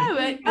life? No,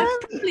 it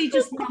probably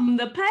just numb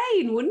the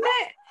pain, wouldn't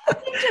it?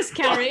 You just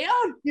carry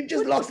on. You've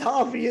just lost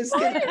half of your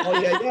skin. Oh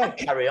yeah,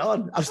 carry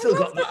on. I've still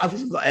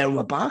got hair on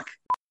my back.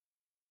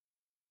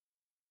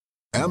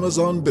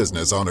 Amazon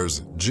Business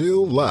honors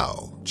Jill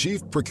Lau,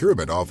 Chief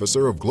Procurement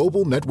Officer of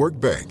Global Network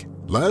Bank.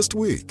 Last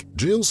week,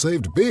 Jill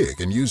saved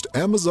big and used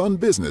Amazon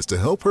Business to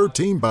help her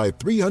team buy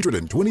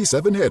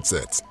 327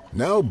 headsets.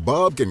 Now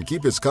Bob can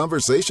keep his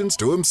conversations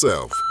to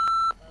himself.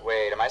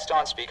 Wait, am I still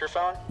on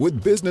speakerphone?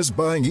 With business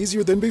buying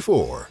easier than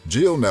before,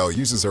 Jill now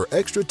uses her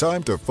extra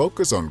time to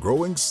focus on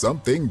growing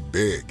something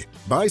big.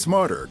 Buy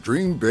smarter,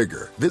 dream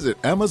bigger. Visit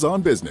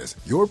Amazon Business,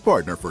 your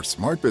partner for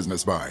smart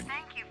business buying.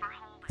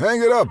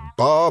 Hang it up,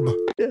 Bob.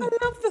 I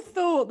love the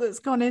thought that's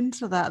gone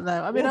into that,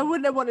 though. I mean, I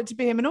wouldn't have wanted to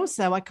be him. And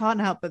also, I can't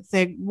help but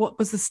think, what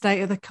was the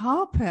state of the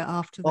carpet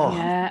after that? Oh,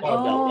 Yeah.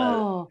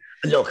 no.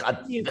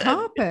 Look, New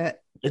carpet.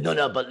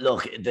 No, but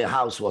look, the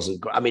house wasn't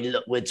great. I mean,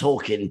 look, we're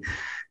talking,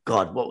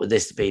 God, what would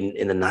this been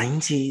in the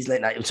 90s,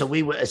 late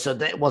 90s? So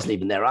that wasn't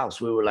even their house.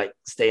 We were like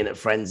staying at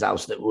friends'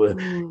 house that were,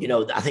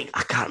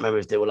 I can't remember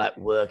if they were like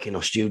working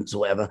or students or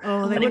whatever.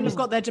 Oh, they wouldn't have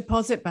got their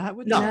deposit back,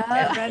 would they? No,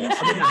 I mean,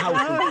 the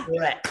house is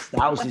wrecked. The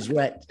house is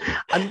wrecked.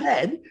 And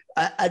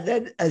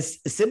then a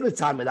similar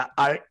time with that,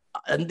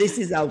 and this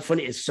is how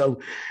funny it is. So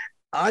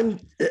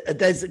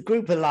there's a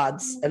group of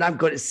lads and I'm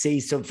going to see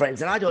some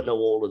friends and I don't know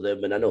all of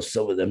them and I know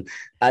some of them.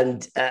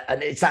 And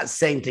it's that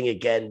same thing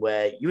again,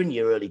 where you're in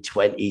your early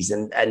 20s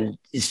and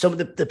some of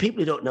the people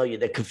who don't know you,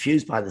 they're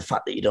confused by the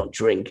fact that you don't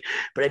drink.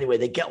 But anyway,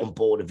 they get on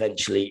board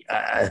eventually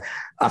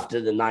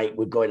after the night,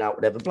 we're going out,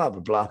 whatever, blah,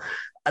 blah, blah.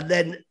 And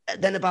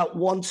then about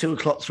 1, 2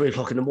 o'clock, 3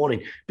 o'clock in the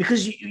morning,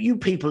 because you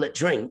people that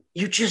drink,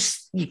 you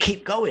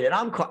keep going. And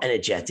I'm quite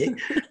energetic,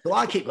 so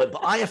I keep going.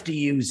 But I have to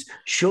use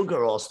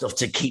sugar or stuff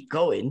to keep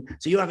going.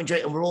 So you're having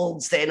drink, and we're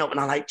all staying up, and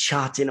I like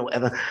chatting or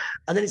whatever.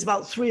 And then it's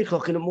about 3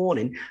 o'clock in the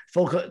morning.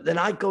 Then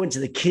I go into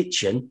the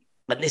kitchen,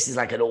 and this is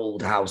like an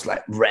old house,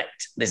 like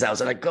wrecked. This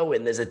house, and I go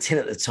in. There's a tin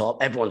at the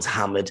top. Everyone's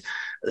hammered,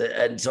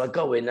 and so I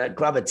go in. I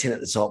grab a tin at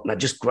the top, and I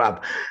just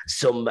grab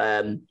some.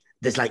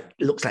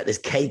 Looks like there's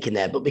cake in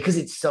there, but because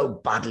it's so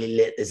badly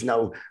lit, there's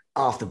no,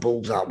 half the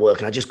bulbs aren't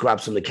working. I just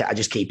grab some of the cake. I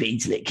just keep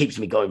eating it. It keeps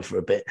me going for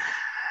a bit.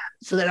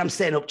 So then I'm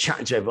staying up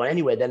chatting to everyone.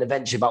 Anyway, then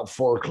eventually about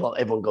 4 o'clock,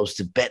 everyone goes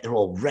to bed. They're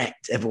all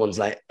wrecked. Everyone's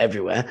like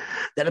everywhere.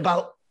 Then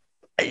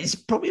it's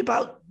probably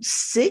about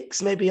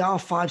 6, maybe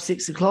 5,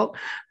 6 o'clock.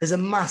 There's a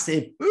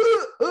massive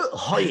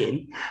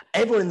hoying.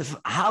 Everyone in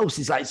the house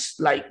is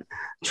like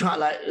trying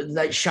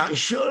like shouting,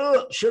 shut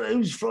up,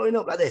 who's throwing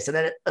up like this? And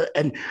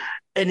then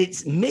and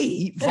it's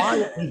me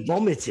violently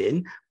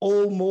vomiting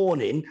all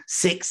morning,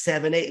 6,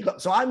 7, 8 o'clock.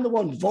 So I'm the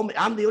one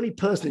vomiting. I'm the only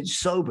person who's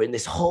sober in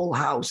this whole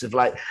house of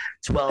like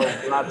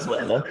 12 lads,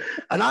 whatever.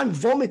 And I'm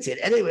vomiting.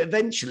 Anyway,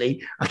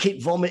 eventually I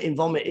keep vomiting.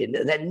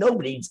 And then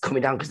nobody's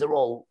coming down because they're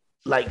all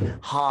like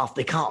half,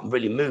 they can't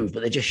really move, but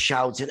they're just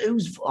shouting,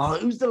 who's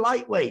the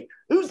lightweight?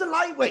 Who's the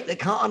lightweight that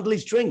can't handle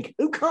his drink?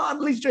 Who can't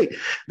handle his drink?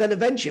 Then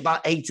eventually about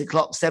 8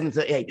 o'clock,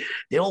 7:38,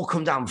 they all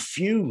come down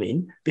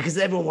fuming because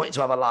everyone wanted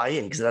to have a lie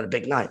in because they had a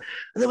big night.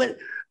 And they went,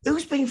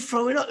 who's been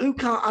throwing up? Who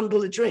can't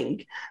handle a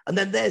drink? And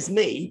then there's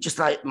me, just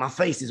like my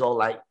face is all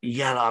like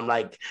yellow. I'm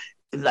like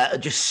I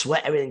just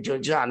sweat everything,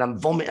 and I'm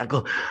vomiting. I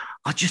go,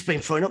 I've just been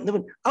throwing up. And they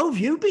went, how have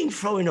you been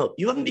throwing up?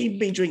 You haven't even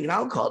been drinking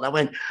alcohol. And I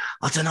went,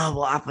 I don't know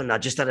what happened. I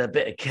just had a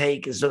bit of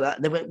cake and so that.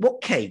 And they went,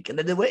 what cake? And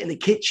then they went in the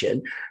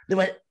kitchen. They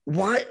went,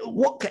 why?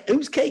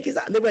 Whose cake is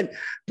that? And they went,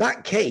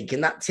 that cake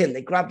in that tin.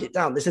 They grabbed it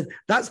down. They said,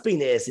 that's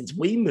been here since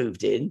we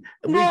moved in.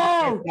 And we've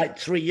been here like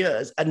 3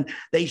 years. And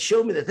they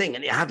showed me the thing,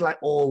 and it had like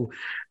all,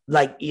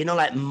 like,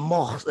 like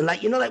moss, and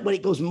like, like when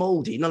it goes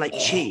moldy, like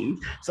cheese.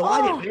 So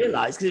I didn't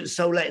realize because it was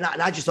so late at night,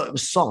 and I just thought it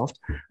was soft.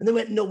 And they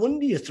went, no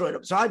wonder you're throwing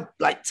up. So I'd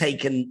like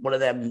taken one of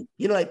them,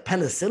 like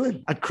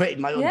penicillin. I'd created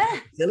my own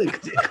penicillin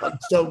because it got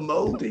so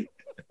moldy.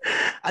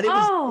 And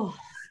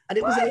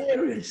it was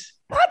hilarious.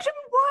 Imagine,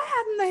 why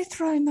hadn't they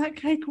thrown that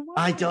cake away?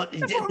 I don't.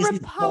 What a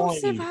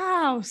repulsive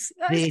house.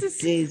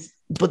 This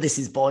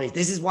is boys.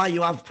 This is why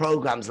you have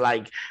programs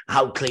like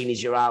How Clean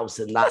Is Your House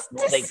and that's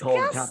what they call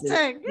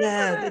disgusting.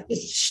 Yeah,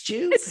 it's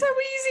stupid. It's so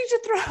easy to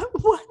throw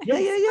away.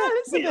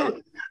 Yeah.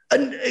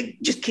 And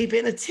just keep it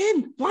in a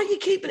tin. Why are you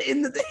keeping it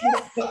in the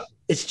tin?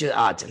 It's just,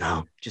 I don't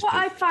know. What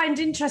I find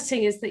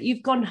interesting is that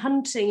you've gone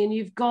hunting and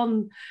you've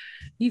gone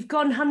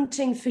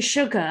hunting for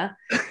sugar,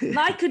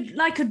 like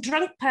a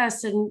drunk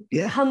person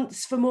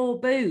hunts for more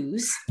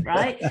booze,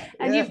 right?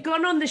 And you've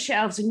gone on the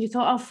shelves and you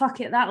thought, oh,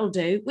 fuck it, that'll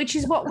do, which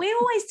is what we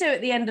always do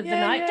at the end of the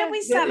night, don't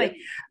we, Sally?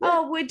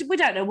 Oh, we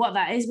don't know what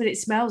that is, but it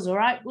smells all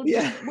right. Well,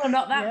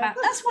 not that bad.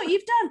 That's what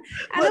you've done.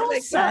 And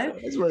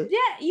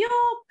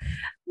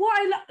what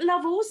I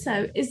love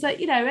also is that,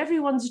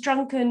 everyone's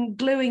drunk and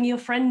gluing your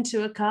friend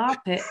to a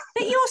carpet,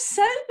 but you're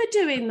sober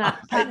doing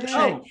that,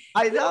 Patrick.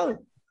 I know.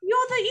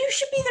 You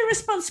should be the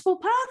responsible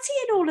party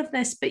in all of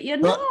this, but you're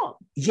not.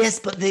 Yes,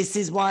 but this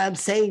is why I'm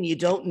saying you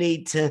don't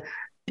need to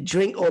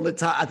drink all the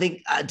time.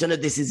 I don't know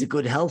if this is a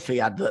good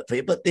healthy advert for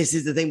you, but this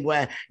is the thing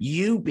where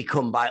you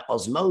become, by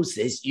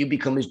osmosis, you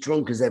become as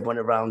drunk as everyone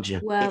around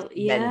you. Well,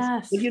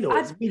 yes. Well,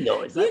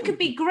 you could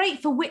be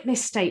great for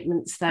witness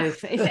statements, though.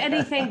 If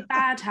anything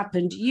bad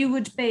happened, you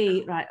would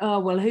be like, oh,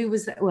 well, who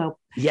was there? Well,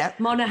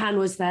 Monaghan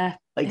was there.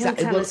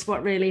 Exactly. He'll tell us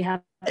what really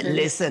happened.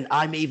 Listen,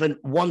 I'm even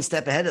one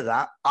step ahead of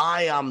that.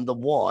 I am the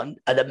one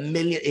at a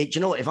million. Do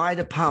you know what? If I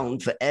had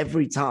 £1 for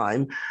every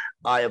time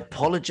I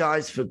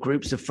apologize for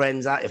groups of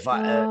friends, if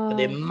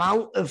the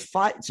amount of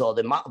fights or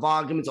the amount of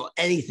arguments or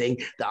anything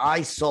that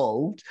I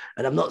solved,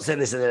 and I'm not saying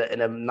this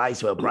in a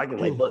nice way or bragging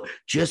way, but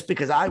just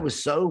because I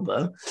was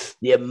sober,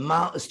 the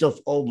amount of stuff,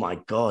 oh my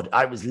God,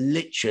 I was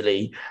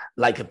literally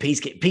like a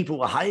peacekeeper. People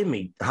were hiring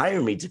me to come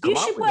out with them. You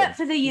should work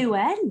for the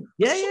UN.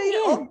 Yeah.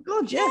 Oh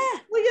God, yeah.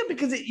 Well, yeah,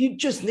 because you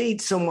just need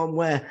someone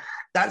where.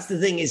 That's the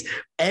thing is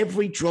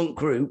every drunk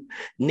group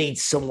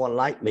needs someone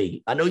like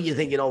me. I know you're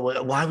thinking,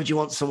 oh, why would you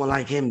want someone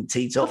like him,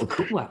 Tito?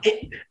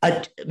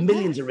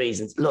 Millions of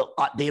reasons. Look,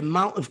 the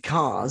amount of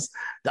cars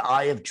that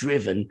I have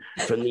driven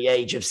from the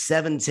age of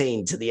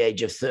 17 to the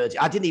age of 30.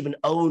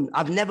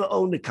 I've never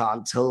owned a car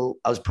until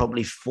I was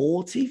probably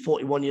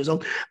 41 years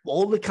old.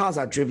 All the cars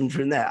I've driven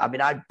from there,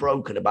 I've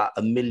broken about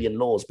 1 million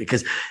laws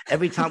because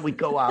every time we'd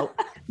go out,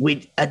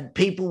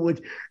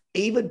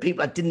 even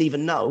people I didn't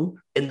even know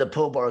in the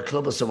pub or a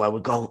club or somewhere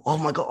would go, oh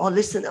my God, oh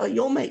listen,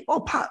 your mate,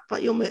 oh Pat,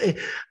 your mate.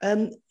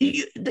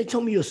 They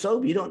told me you're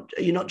sober,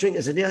 you're not drinking.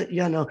 I said,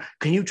 yeah, no.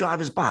 Can you drive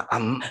us back?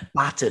 I'm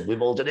battered.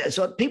 We've all done it.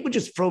 So people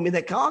just throw me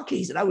their car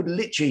keys, and I would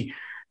literally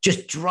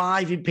just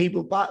driving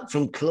people back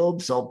from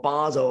clubs or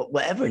bars or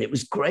whatever, and it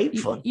was great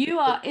fun. You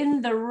are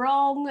in the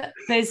wrong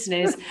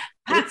business.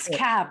 Pat's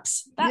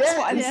Cabs. That's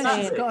what I'm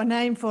saying. It's got a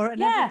name for it.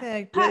 And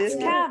everything. Pat's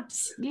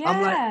Cabs.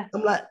 Yeah,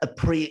 I'm like a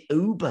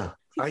pre-Uber.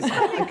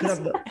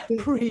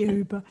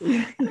 Pre-Uber.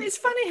 It's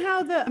funny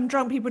how the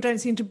drunk people don't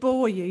seem to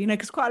bore you,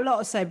 because quite a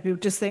lot of sober people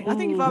just think, I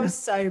think if I was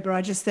sober,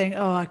 I just think,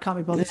 oh, I can't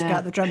be bothered to get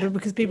out the drunk,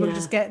 because people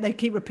they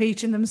keep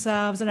repeating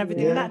themselves and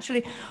everything. And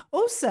actually,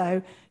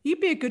 also, you'd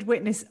be a good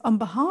witness on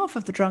behalf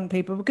of the drunk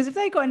people, because if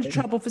they got into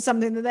trouble for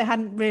something that they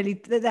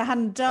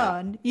hadn't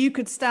done, you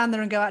could stand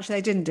there and go, actually,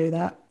 they didn't do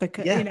that,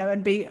 because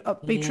and be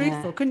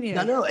truthful, couldn't you?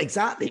 No,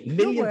 exactly.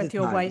 You're worth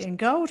your weight in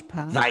gold,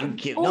 Pat.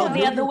 Thank you. Or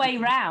the other way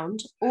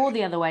round.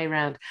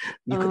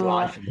 You could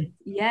lie for me.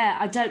 Yeah,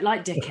 I don't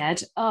like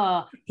dickhead.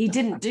 Oh, he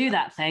didn't do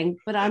that thing,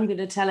 but I'm going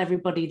to tell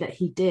everybody that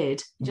he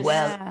did.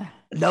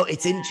 No,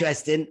 it's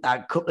interesting.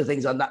 A couple of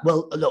things on that.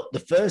 Well, look, the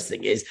first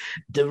thing is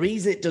the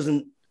reason it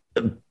doesn't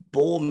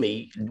bore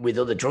me with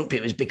other drunk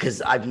people is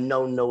because I've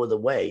known no other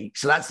way.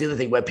 So that's the other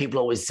thing where people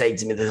always say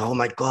to me, oh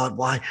my God,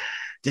 why?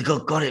 They go,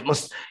 God, it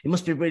must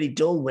be really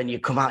dull when you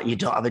come out and you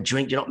don't have a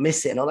drink, you don't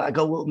miss it and all that. I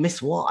go, well,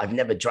 miss what? I've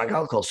never drank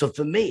alcohol. So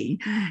for me,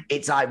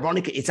 it's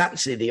ironic. It's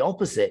actually the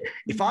opposite.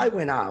 If I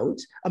went out,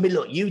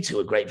 look, you two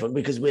are great fun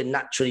because we're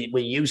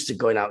used to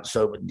going out.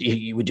 So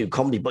you would do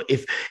comedy. But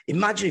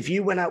imagine if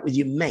you went out with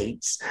your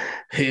mates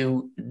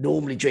who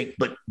normally drink,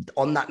 but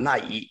on that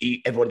night,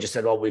 everyone just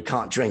said, oh, we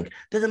can't drink.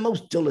 They're the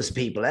most dullest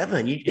people ever.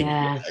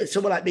 And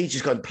someone like me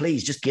just going,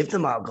 please just give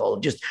them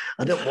alcohol.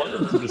 I don't want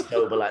them to be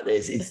sober like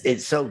this.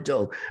 It's so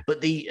dull.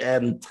 But the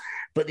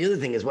other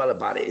thing as well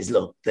about it is,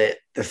 look, the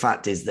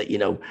fact is that,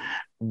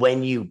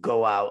 when you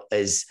go out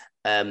as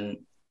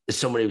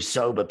someone who's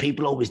sober,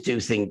 people always do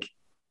think,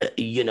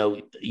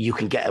 you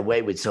can get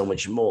away with so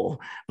much more.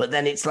 But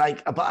then it's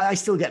like, but I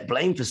still get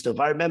blamed for stuff.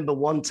 I remember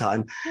one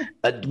time,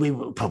 we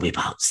were probably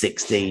about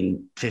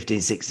 15,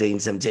 16,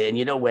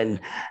 17. And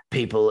when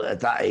people at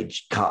that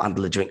age can't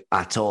handle a drink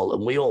at all.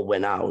 And we all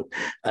went out.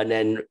 And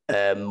then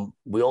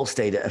we all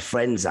stayed at a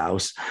friend's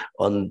house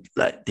on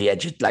like the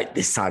edge of like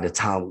this side of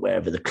town,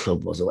 wherever the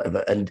club was or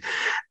whatever. And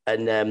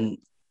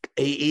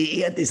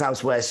he had this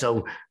house where,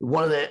 so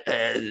one of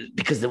the,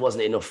 because there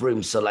wasn't enough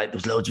room, so like there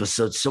was loads of us,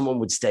 so someone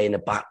would stay in the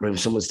back room,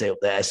 someone would stay up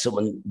there,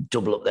 someone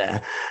double up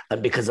there.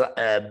 And because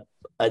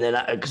And then,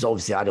 because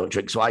obviously I don't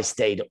drink, so I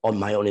stayed on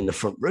my own in the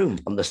front room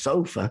on the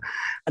sofa,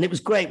 and it was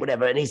great,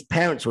 whatever. And his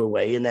parents were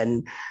away, and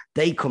then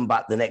they come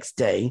back the next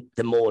day,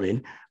 the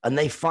morning, and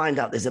they find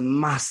out there's a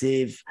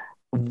massive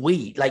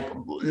wee, like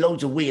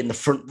loads of wee in the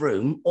front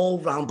room, all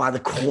round by the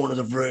corner of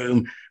the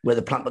room where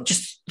the plant, but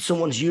just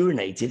someone's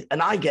urinated,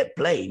 and I get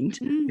blamed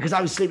because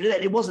I was sleeping in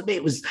it. It wasn't me.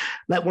 It was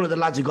like one of the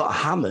lads who got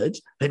hammered,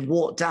 had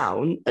walked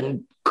down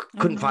and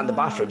couldn't find the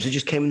bathroom, so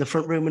just came in the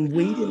front room and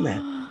weed in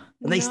there.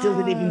 And they still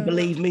didn't even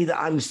believe me that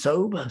I'm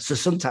sober. So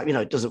sometimes,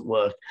 it doesn't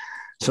work.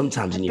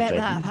 Sometimes in your face.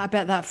 I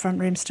bet that front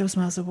room still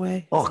smells of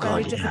wee. Oh, it's God,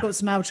 very difficult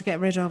smell to get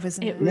rid of,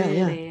 isn't it? It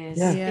really is.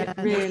 Yeah. It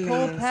really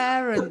Poor is.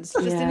 parents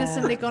just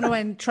innocently gone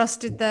away and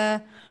trusted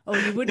their. Oh,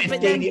 you wouldn't.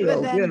 But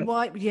then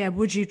why? Yeah,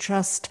 would you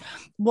trust?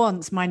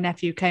 Once my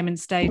nephew came and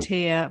stayed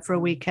here for a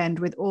weekend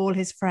with all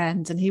his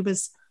friends, and he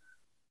was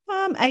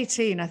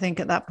 18, I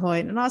think, at that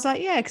point. And I was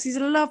like, yeah, because he's a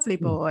lovely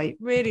boy,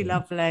 really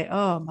lovely.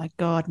 Oh my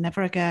God,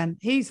 never again.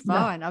 He's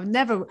fine. No. I've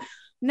never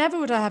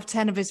would I have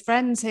 10 of his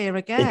friends here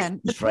again.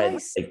 The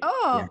place.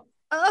 The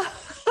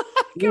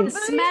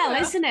smell,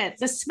 isn't it?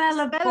 The smell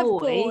of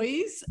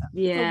boys.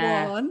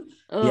 Yeah. For one.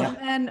 Yeah.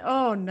 And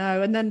then,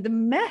 and then the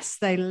mess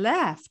they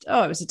left.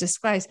 Oh, it was a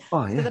disgrace.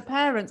 Oh, yeah. For the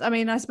parents. I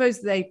mean, I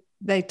suppose they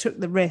took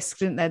the risk,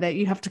 didn't they? That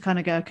you have to kind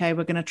of go, okay,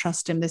 we're going to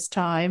trust him this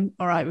time.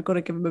 All right, we've got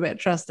to give him a bit of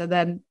trust. And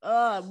then,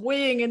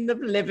 weeing in the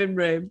living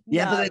room.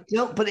 Yeah,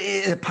 but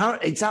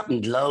it's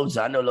happened loads.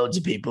 I know loads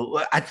of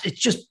people. It's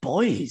just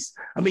boys.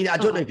 I mean, I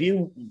don't know if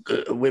you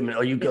women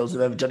or you girls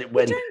have ever done it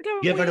when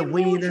you ever had a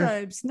wee in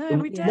wardrobes. No,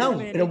 we don't. No,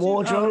 in a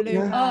wardrobe.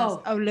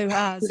 Lou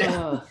has.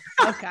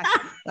 Okay.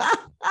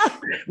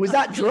 Was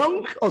that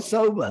drunk or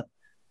sober?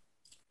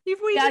 You've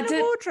weed in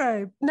a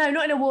wardrobe? No,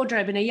 not in a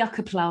wardrobe, in a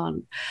yucca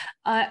plant.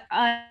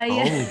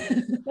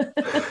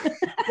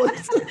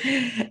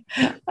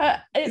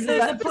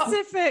 It's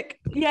specific.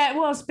 Yeah, it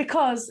was,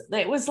 because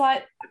it was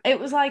like it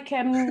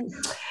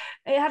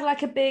had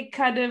like a big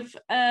kind of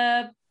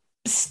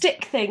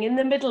stick thing in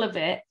the middle of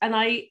it, and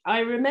I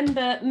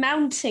remember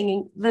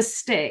mounting the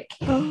stick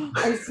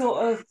and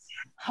sort of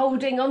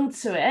holding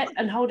onto it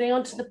and holding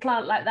onto the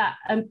plant like that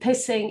and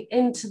pissing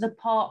into the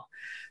pot.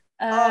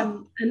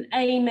 And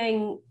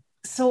aiming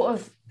sort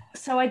of,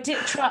 so I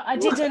didn't, I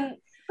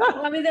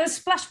mean, there was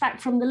splashback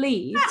from the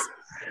leaves,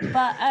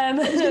 but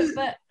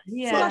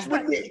yeah.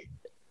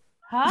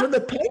 From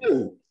the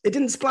pole? It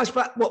didn't splash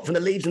back, from the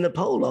leaves and the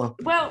pole? Or?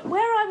 Well, where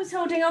I was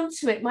holding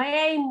onto it, my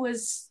aim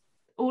was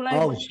all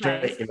over the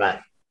place. Right.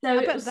 So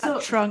I bet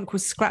that trunk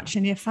was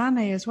scratching your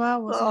fanny as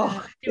well, wasn't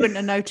it? You wouldn't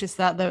have noticed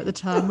that, though, at the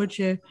time, would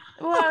you?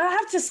 Well, I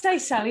have to say,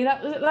 Sally,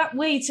 that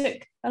wee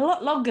took a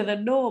lot longer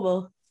than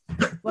normal.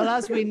 Well,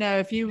 as we know,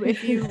 if you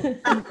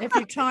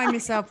time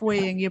yourself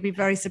weeing, you'll be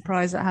very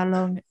surprised at how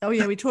long. Oh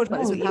yeah, we talked about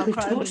this with Hal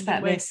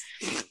Cronin.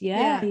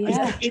 Yeah.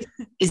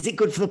 Is it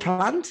good for the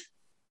plant?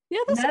 Yeah,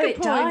 that's a good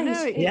point.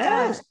 No, it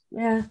does.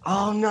 Yeah.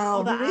 Oh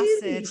no, that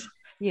really? acid.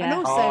 Yeah.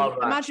 And also,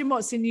 imagine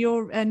what's in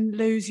your and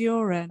Lou's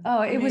urine.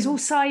 Oh, it was all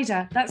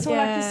cider. That's all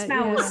I could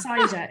smell was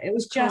cider. It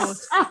was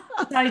just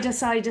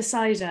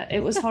cider. It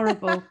was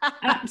horrible,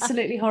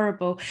 absolutely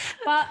horrible.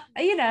 But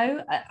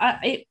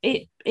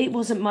it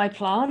wasn't my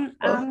plant.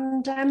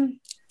 And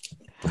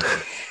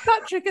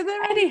Patrick, are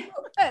there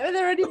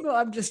any more?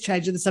 I'm just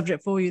changing the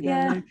subject for you,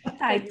 there. Yeah,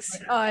 thanks.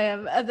 I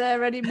am. Are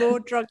there any more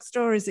drug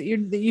stories that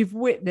you've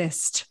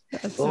witnessed?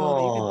 That's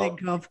all that you can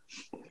think of.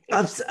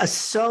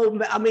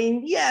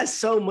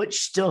 So much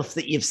stuff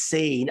that you've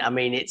seen. I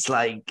mean, it's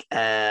like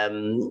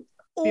it'd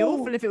be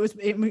awful if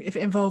it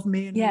involved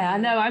me. And I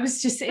know. I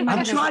was just.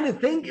 I'm trying to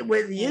think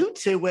with you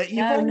two, where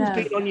you've always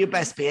been on your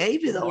best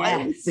behaviour, though.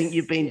 Yes. I think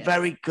you've been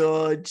very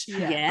good.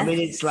 Yes. I mean,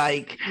 it's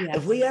like,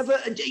 if we ever,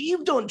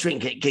 you don't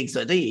drink at gigs,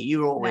 though, do you?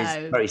 You're always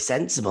very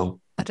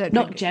sensible. I don't.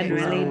 Not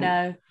generally.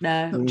 No.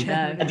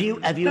 Have you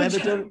ever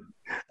done?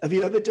 Have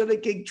you ever done a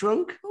gig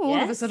drunk? All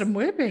of a sudden,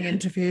 we're being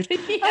interviewed.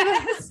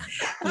 Yes,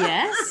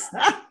 I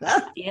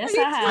have.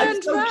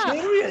 I'm so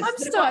curious. I'm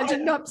starting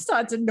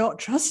to not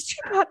trust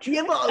you, Patrick.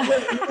 Yeah, but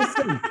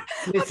listen,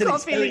 I've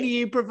got a feeling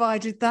you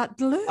provided that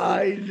glue.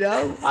 I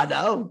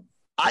know.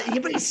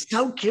 But it's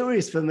so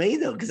curious for me,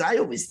 though, because I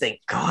always think,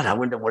 God, I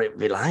wonder what it'd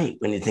be like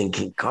when you're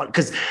thinking, God,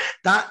 because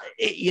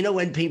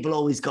when people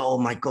always go, oh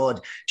my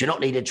God, do you not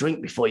need a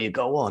drink before you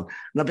go on? And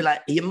I'll be like,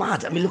 are you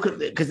mad? I mean, look at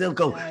because they'll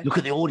go, look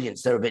at the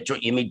audience, they're a bit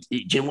drunk. Do you want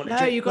to drink?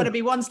 No, you've got to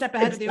be one step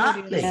ahead of the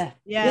audience.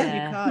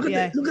 Yeah. You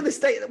can't. Look at the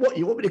state. What,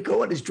 you want me to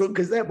go on as drunk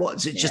as them?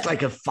 What? It's just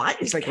like a fight.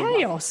 It's like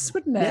chaos,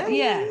 wouldn't it?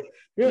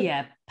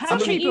 Yeah.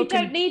 Patrick, you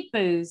don't need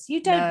booze.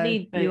 You don't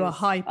need booze. You are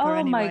hyper.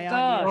 Oh my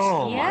gosh.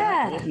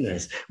 My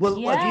goodness. Well,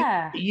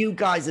 you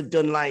guys have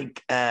done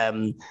like I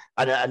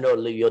know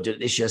Lou, you're doing it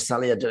this year.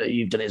 Sally,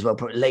 you've done it as well.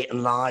 Late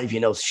and live,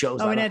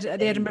 shows. At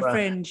the Edinburgh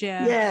Fringe,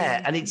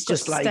 yeah, and it's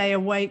just like stay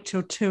awake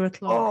till 2:00,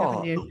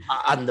 haven't you?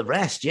 And the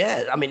rest,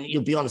 yeah. I mean,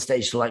 you'll be on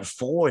stage till like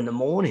 4 in the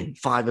morning,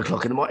 5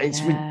 o'clock in the morning.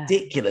 It's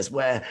ridiculous.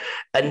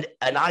 And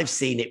I've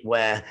seen it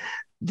where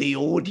the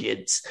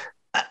audience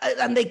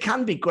and they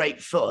can be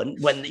great fun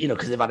when,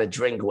 because they've had a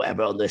drink or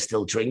whatever, and they're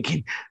still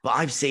drinking. But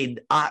I've seen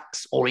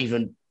acts, or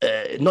even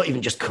not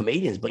even just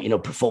comedians, but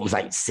performers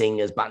like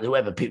singers, bands,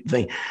 whoever, people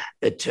think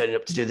turning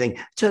up to do a thing,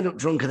 turn up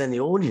drunker than the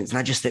audience, and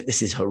I just think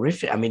this is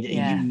horrific. I mean,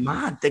 are you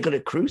mad? They're going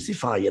to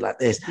crucify you like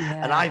this.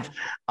 Yeah. And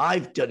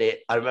I've done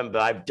it. I remember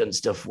I've done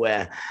stuff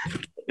where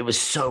it was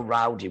so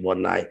rowdy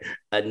one night,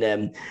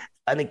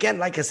 and again,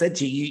 like I said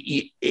to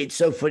you, it's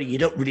so funny. You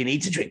don't really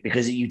need to drink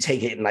because you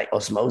take it in like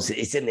osmosis.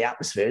 It's in the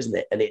atmosphere, isn't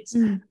it? And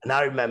and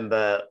I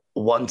remember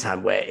one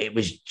time where it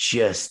was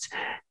just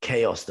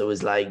chaos. There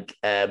was like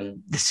the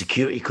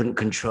security couldn't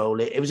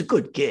control it. It was a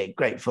good gig,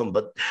 great fun,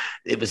 but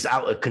it was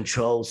out of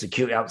control.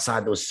 Security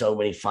outside, there was so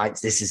many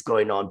fights. This is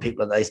going on.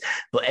 People are like this,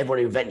 but everyone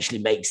who eventually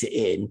makes it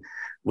in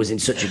was in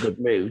such a good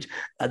mood.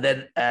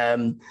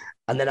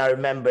 And then I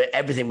remember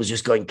everything was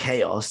just going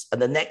chaos.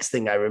 And the next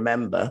thing I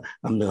remember,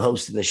 I'm the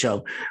host of the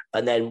show,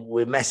 and then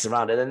we mess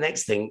around. And the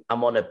next thing,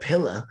 I'm on a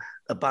pillar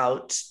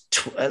about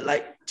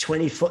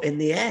 20 foot in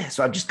the air.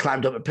 So I've just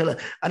climbed up a pillar,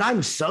 and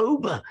I'm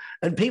sober.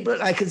 And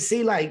people, I can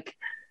see like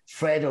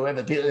Fred or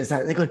whoever, people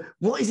they're going,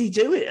 "What is he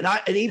doing?" And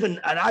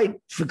I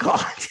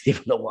forgot. I didn't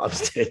even know what I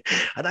was doing.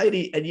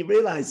 And you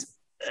realise.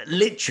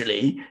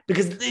 Literally,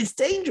 because it's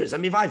dangerous. I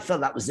mean, if I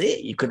felt that was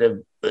it, you could have.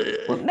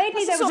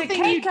 Maybe there was a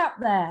cake up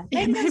there.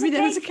 Maybe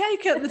there was a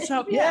cake at the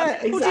top.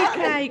 Yeah,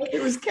 exactly.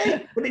 It was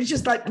cake, but it's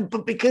just like,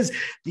 but because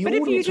the but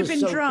audience if you'd have been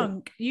so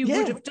drunk, you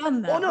would have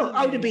done that. Oh no,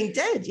 I would have been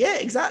dead. Yeah,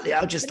 exactly.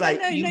 I was just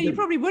you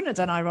probably wouldn't have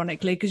done,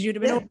 ironically, because you'd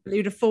have been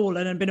you'd have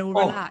fallen and been all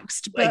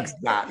relaxed. But...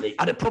 Exactly.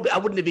 I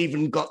wouldn't have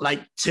even got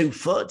like 2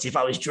 foot if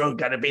I was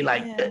drunk. I'd have been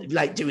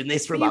like doing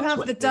this for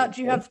about.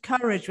 You have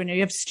courage when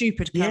you have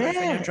stupid courage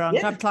when you're drunk.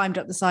 Yeah. I've climbed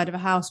up the side of a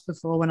house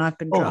before when I've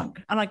been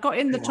drunk, and I got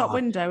in the top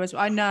window, as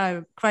I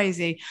know,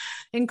 crazy,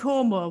 in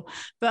Cornwall,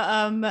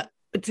 but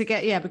to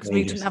get because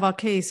we didn't have our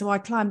keys, so I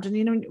climbed, and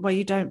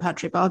you don't,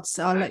 Patrick, but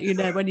I'll let you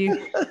know when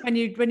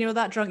you're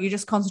that drunk, you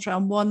just concentrate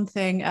on one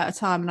thing at a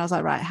time. And I was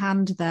like, right,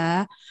 hand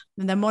there,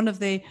 and then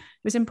it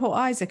was in Port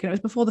Isaac, and it was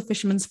before the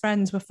Fisherman's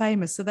Friends were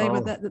famous, so they were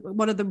there,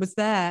 one of them was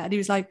there, and he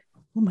was like,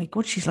 "Oh my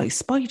God, she's like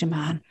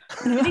Spider-Man."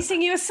 Did he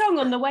sing you a song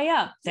on the way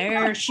up?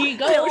 There she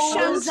goes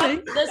up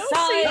the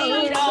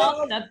side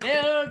of the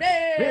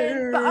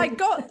building.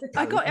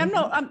 But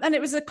and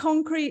it was a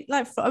concrete,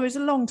 it was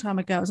a long time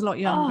ago. I was a lot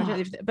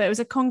younger, but it was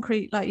a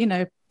concrete,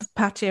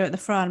 patio at the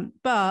front.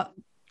 But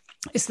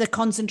it's the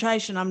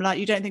concentration. I'm like,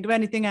 you don't think of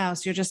anything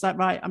else. You're just like,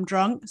 right, I'm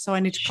drunk, so I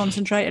need to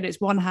concentrate. And it's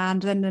one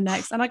hand, then the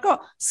next. And I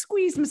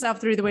squeezed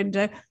myself through the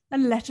window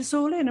and let us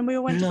all in, and we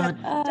all went to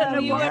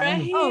bed. You were a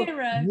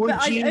hero.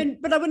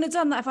 But I wouldn't have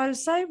done that if I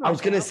was sober. I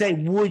was going to say,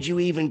 would you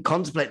even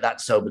contemplate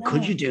that sober? No.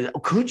 Could you do that?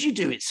 Or could you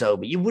do it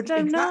sober? You wouldn't.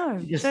 I don't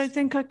know. Don't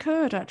think I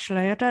could,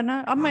 actually. I don't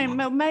know. I mean,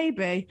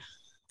 maybe.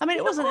 I mean,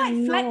 it wasn't quite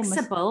enormous.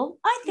 Flexible.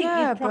 I think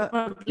you'd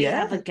probably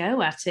have a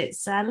go at it,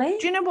 Sally.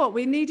 Do you know what?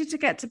 We needed to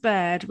get to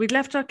bed. We'd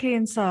left our key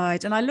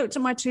inside, and I looked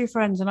at my 2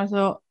 friends, and I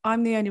thought,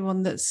 I'm the only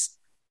one that's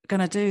going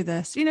to do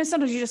this.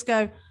 Sometimes you just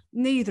go,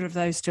 neither of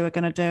those two are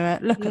going to do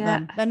it. Look at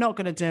them. They're not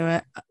going to do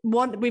it.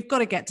 We've got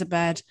to get to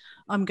bed.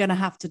 I'm going to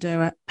have to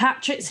do it.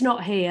 Patrick's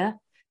not here.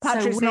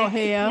 Patrick's not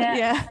here.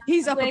 Yeah.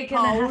 He's up a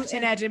pole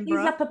in Edinburgh.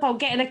 He's up a pole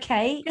getting a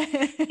cake.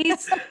 He's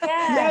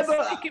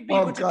sticking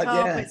people to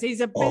carpets. He's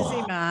a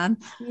busy man.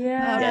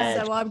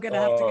 So I'm going to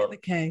have to get the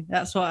key.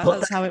 That's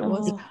how it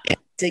was.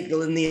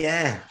 Signal in the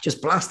air.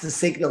 Just blast the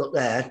signal up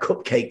there,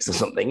 cupcakes or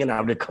something, and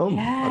I would come.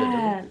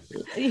 Yeah.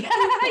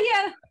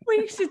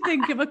 We should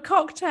think of a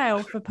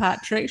cocktail for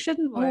Patrick,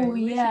 shouldn't we? Oh,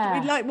 yeah.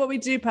 We like what we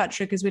do,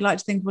 Patrick, is we like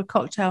to think of a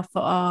cocktail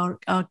for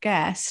our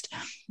guest.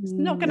 It's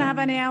not going to have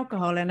any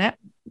alcohol in it.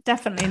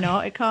 Definitely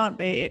not. It can't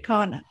be. It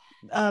can't.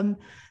 The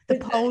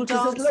pole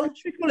dancer.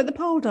 Should we call it the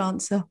pole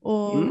dancer?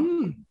 Or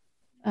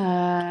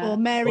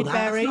Mary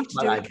Berry to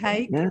do a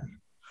cake.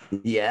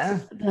 Yeah.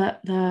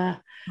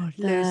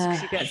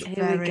 She gets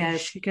here we go.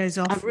 She goes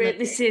off.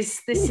 This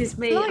is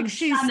me.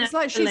 It's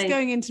like she's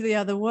going into the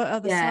other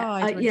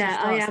side.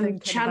 I am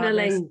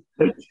channeling.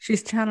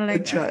 She's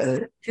channeling.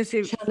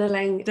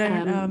 Channeling.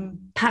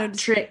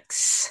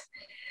 Patrick's.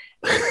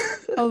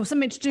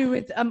 Something to do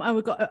with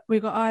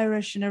we've got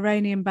Irish and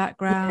Iranian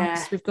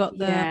backgrounds. We've got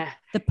the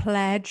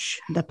pledge.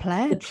 The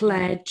pledge.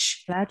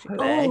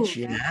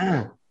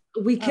 Yeah.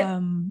 We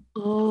can.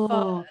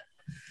 The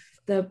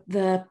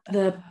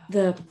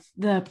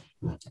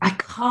I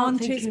can't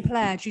Auntie's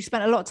pledge. You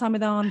spent a lot of time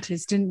with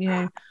aunties, didn't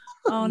you?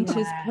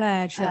 Auntie's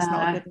pledge. That's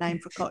not a good name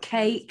for cocktail.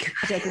 Cake.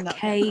 I don't think that's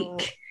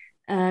cake.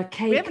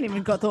 Cake. We haven't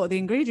even thought of the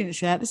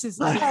ingredients yet. This is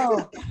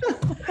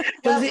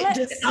Does it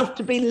just have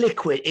to be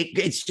liquid?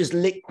 It's just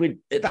liquid.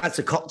 That's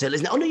a cocktail,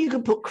 isn't it? Oh no, you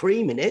can put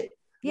cream in it.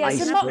 Yeah,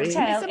 it's a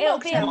mocktail. It'll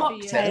be a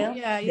mocktail.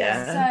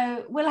 Yeah.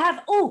 So we'll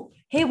have.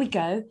 Here we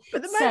go.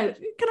 But can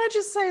I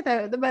just say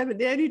though, at the moment,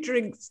 the only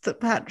drinks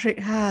that Patrick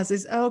has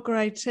is Earl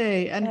Grey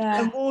tea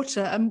and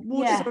water, and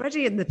water's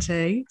already in the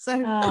tea.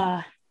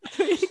 So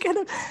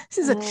this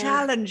is a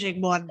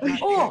challenging one.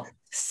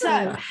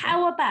 So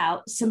how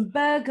about some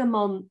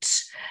bergamot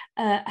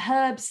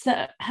herbs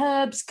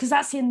because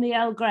that's in the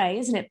Earl Grey,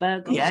 isn't it?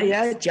 Bergamot.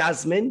 Yeah,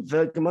 jasmine,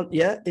 bergamot.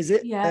 Yeah, is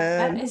it?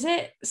 Yeah, is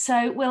it?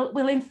 So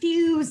we'll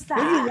infuse that.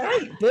 You're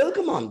right,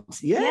 bergamot.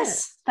 Yeah.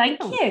 Yes,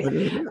 thank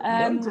you.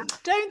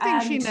 Don't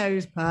think she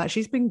knows, Pat.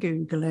 She's been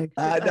Googling.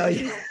 No,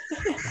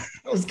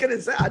 I was going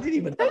to say, I didn't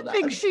even know I don't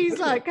think she's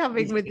like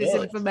coming with this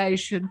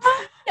information.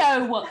 I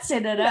know what's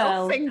in an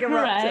Earl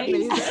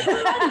Grey.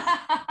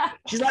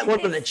 She's like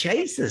one of the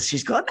chasers.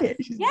 She's got it.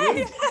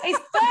 Yes, it's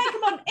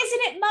bergamot.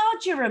 Isn't it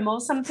marjoram or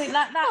something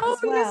like that as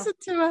well? Listen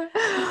to her.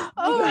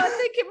 Oh, I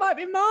think it might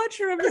be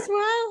marjoram as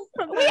well.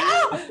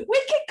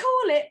 We could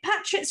call it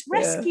Patrick's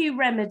rescue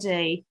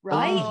remedy,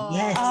 right? Oh,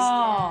 yes.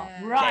 Oh,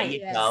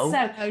 right. There you go.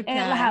 So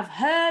it'll have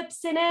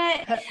herbs in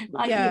it,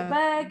 like your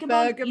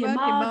bergamot, your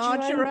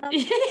marjoram.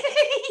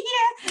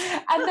 Yeah.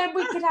 And then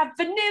we could have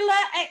vanilla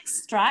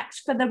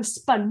extract for the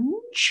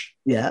sponge.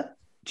 Yeah.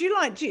 Do you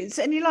like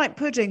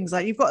puddings?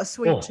 Like you've got a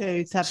sweet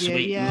tooth, have you?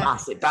 Sweet, Yeah.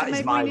 massive. That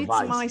is my we need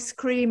advice. some ice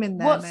cream in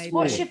there.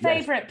 What's your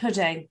favourite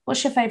pudding?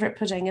 What's your favourite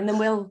pudding? And then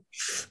we'll.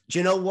 Do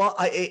you know what?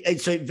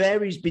 So it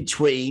varies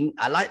between.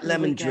 I like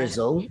lemon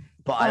drizzle,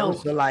 but I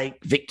also like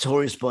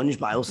Victoria sponge.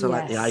 But I also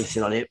like the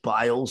icing on it. But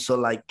I also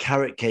like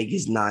carrot cake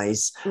is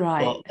nice.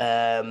 Right.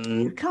 But,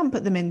 you can't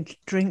put them in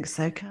drinks,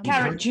 though, can you?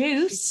 Carrot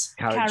juice.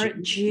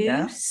 Carrot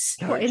juice.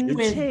 Yeah. What, in the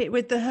tea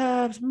with the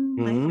herbs?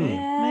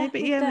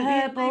 Maybe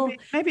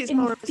it's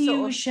more of a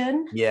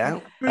infusion.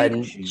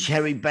 And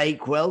cherry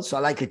bakewell. So I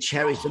like a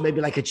cherry. So maybe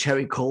like a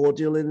cherry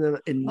cordial in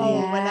the.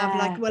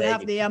 We'll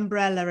have the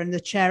umbrella and the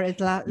cherry,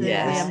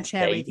 the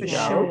cherry for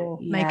sure.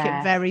 Make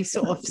it very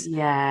sort of.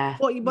 Yeah.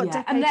 What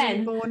decade were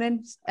you born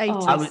in?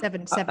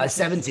 80s,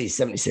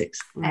 76.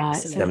 Right.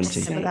 70.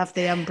 So we'll have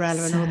the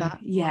umbrella and all that.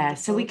 Yeah.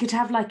 So we could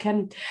have like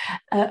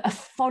a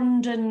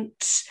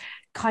fondant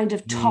kind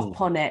of top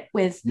on it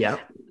with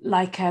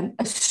like a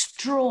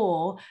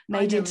straw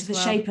made into the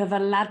shape of a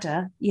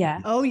ladder.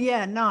 Yeah. Oh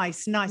yeah,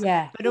 nice.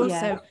 Yeah. But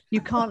also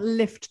you can't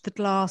lift the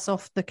glass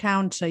off the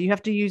counter. You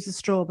have to use the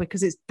straw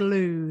because it's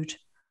glued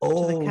to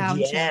the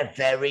counter. Yeah,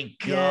 very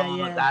good.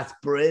 Yeah. That's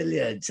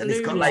brilliant. And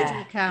it's got like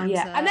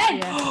and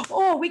then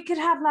we could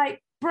have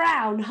like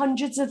brown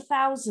hundreds of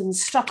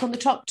thousands stuck on the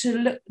top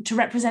to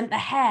represent the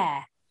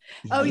hair.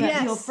 Oh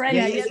yes, your friend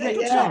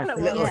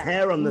little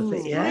hair on the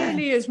thing. Yeah,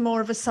 really is more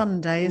of a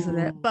Sunday, isn't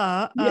it?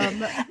 But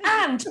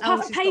and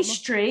puff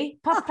pastry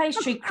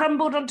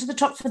crumbled onto the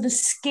top for the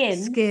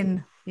skin.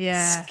 Skin.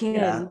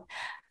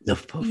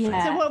 Love puff.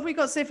 So what have we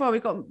got so far? We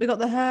got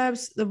the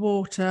herbs, the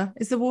water.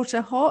 Is the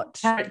water hot?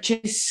 Carrot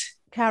juice.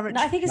 No,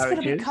 I think it's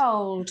going to be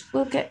cold.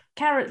 We'll get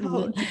carrot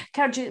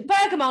juice,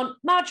 bergamot,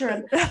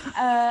 marjoram,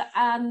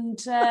 and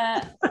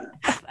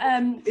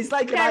it's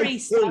like berry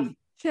stuff.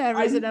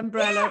 Cherries and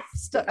umbrella.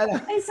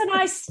 It's an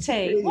iced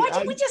tea. Why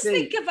did we just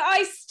think of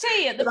iced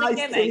tea at the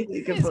beginning?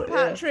 It's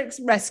Patrick's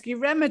rescue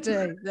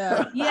remedy.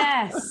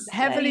 Yes,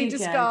 heavily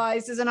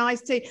disguised as an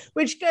iced tea,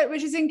 which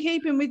is in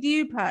keeping with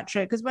you,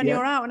 Patrick, because when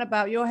you're out and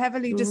about, you're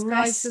heavily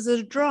disguised as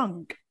a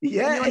drunk.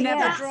 Yeah, you're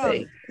never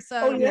drunk.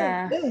 So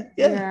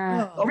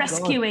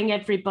rescuing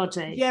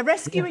everybody. Yeah,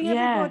 rescuing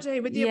everybody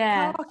with your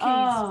car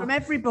keys from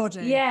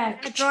everybody. Yeah,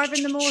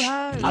 driving them all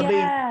home. I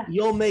mean,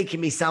 you're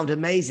making me sound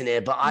amazing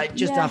here, but I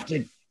just have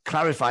to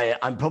clarify it.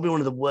 I'm probably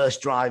one of the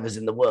worst drivers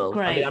in the world.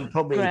 Great.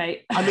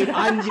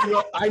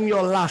 I'm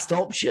your last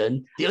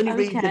option. The only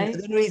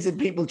reason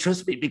people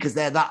trust me because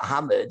they're that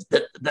hammered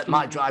that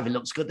my driving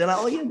looks good. They're like,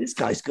 oh yeah, this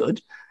guy's good.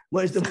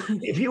 Whereas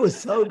if you were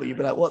sober, you'd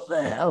be like, what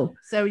the hell?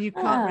 So you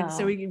can't.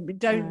 So we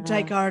don't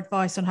take our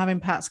advice on having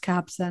Pat's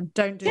cabs. Then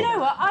don't do. You know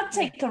what? I'd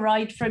take a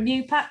ride from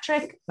you,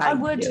 Patrick. I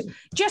would,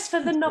 just for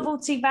the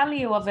novelty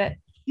value of it.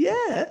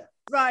 Yeah.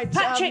 Right,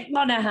 Patrick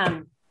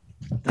Monaghan.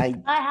 I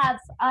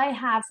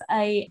have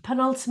a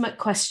penultimate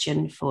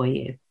question for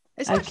you.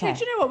 It's actually,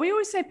 do you know what? We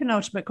always say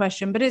penultimate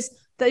question, but it's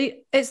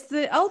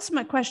the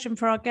ultimate question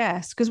for our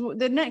guests because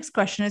the next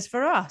question is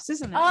for us,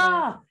 isn't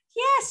it?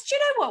 Yes. Do you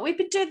know what? We've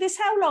been doing this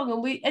how long?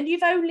 And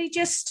you've only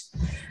just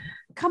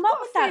come up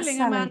with that, Sally.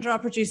 Amanda, our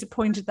producer,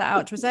 pointed that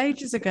out to us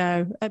ages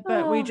ago,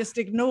 but we just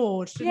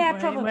ignored. Didn't we?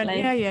 Probably.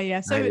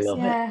 Yeah. So it's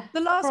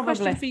the last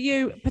question for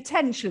you,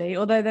 potentially,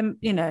 although then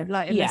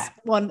like in this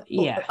one,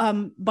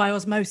 by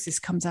osmosis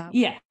comes out.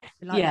 Yeah,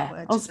 that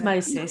word,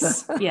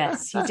 osmosis.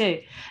 Yes, you do.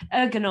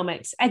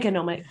 Ergonomics.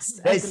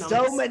 There's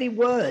so many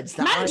words.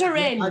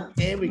 Mandarin.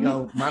 Here we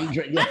go.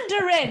 Mandarin.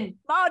 Mandarin.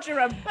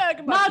 Marjoram.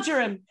 Bergamot.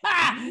 Marjoram.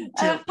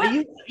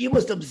 You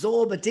must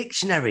absorb a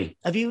dictionary.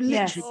 Have you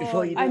literally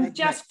before you do I'm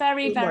just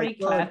very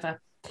clever.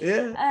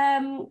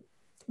 Yeah.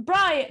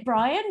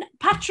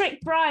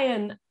 Patrick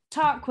Brian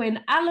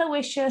Tarquin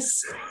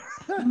Aloysius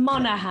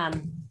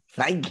Monaghan.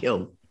 Thank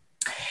you.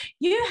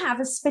 You have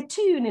a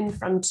spittoon in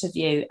front of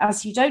you.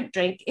 As you don't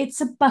drink,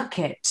 it's a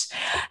bucket.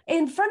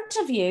 In front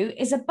of you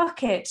is a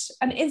bucket,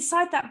 and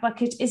inside that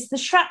bucket is the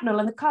shrapnel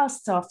and the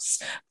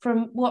cast-offs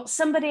from what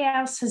somebody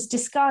else has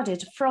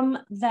discarded from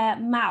their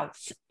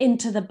mouth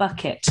into the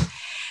bucket.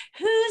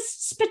 Whose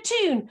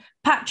spittoon,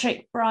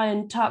 Patrick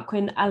Brian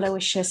Tarquin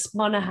Aloysius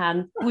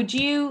Monaghan, would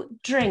you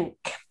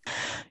drink?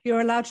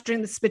 you're allowed to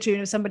drink the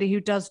spittoon of somebody who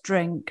does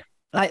drink.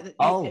 Like,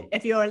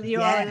 if you are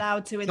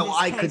allowed to in So this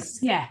I case.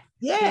 could,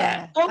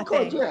 Yeah, oh I God,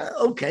 think. yeah,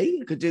 okay,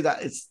 I could do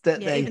that. It's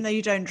that they, even though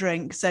you don't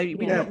drink, so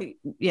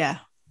Yeah.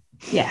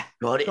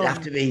 God, it'd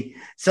have to be.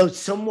 So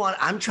someone,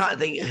 I'm trying to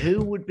think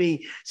who would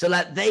be. So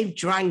like they've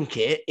drank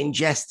it,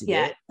 ingested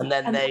it, and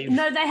then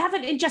No, they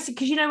haven't ingested,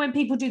 because you know when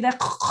people do their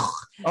oh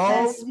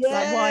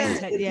like wine,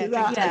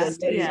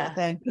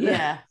 yeah,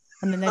 yeah.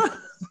 and then they've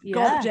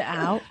gobbed it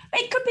out.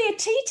 It could be a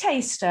tea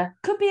taster.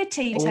 Could be a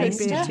tea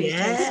taster.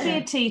 yeah. Could be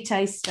a tea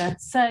taster.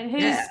 So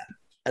who's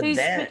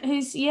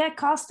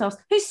cast-offs.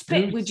 Whose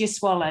spit would you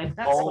swallow?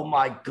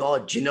 My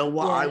God, do you know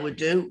what I would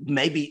do?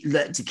 Maybe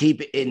to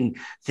keep it in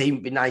theme,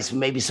 would be nice.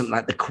 Maybe something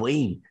like the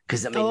Queen,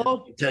 because I mean,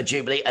 to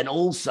Jubilee. And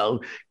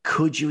also,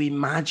 could you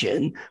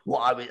imagine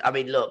what I would? I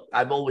mean, look,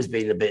 I've always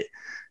been a bit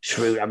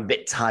shrewd. I'm a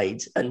bit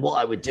tight, and what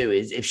I would do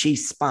is, if she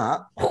spat,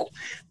 what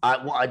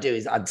I do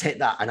is I'd take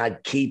that and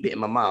I'd keep it in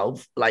my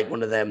mouth like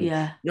one of them.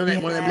 Yeah, one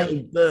of them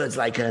little birds,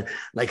 like a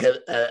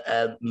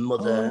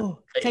mother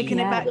taking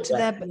it back to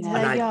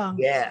their young.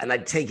 Yeah, and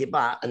I'd take it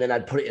back and then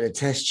I'd put it in a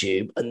test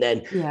tube, and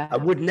then I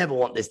would never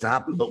want this to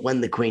happen. But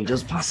when the Queen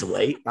does pass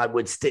away, I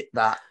would stick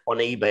that on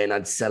eBay and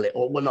I'd sell it.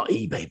 Or well, not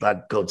eBay, but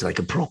I'd go to like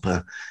a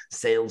proper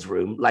sales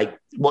room, like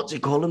what do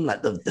you call them?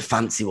 Like the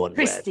fancy one.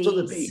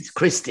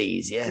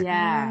 Christie's,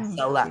 yeah.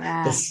 So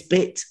the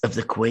spit of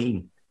the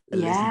Queen.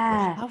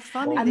 Yeah. How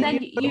funny. And then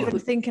you were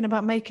thinking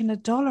about making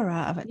 $1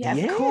 out of it. Yeah,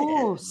 of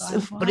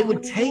course. But it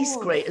would taste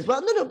great as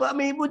well. No, but I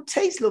mean, it would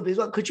taste lovely as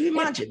well. Could you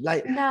imagine?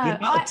 Like the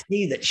amount of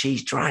tea that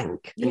she's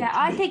drank. Yeah,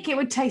 I think it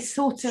would taste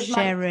sort of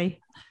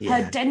sherry.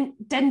 Like her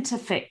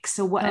Dentifix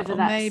or whatever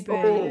that's. Maybe.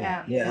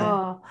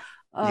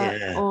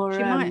 Or she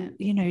might,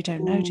 you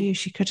don't know, do you?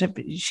 She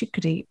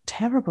could eat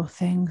terrible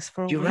things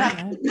for all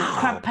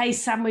crab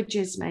paste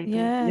sandwiches, maybe.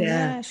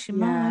 Yeah, she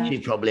might. She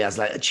probably has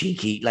like a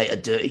cheeky, like a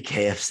dirty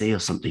KFC or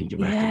something. Do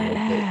you reckon?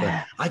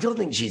 Yeah. I don't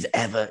think she's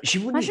ever. She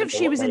wouldn't. Imagine if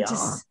she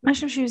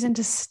was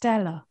into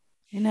Stella.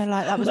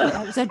 Like that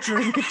was a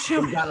drink of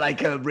choice. Is that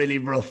like a really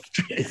rough?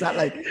 Is that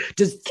like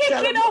just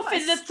kicking off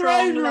in the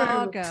throne room?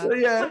 Lager.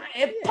 Yeah,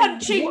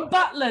 punching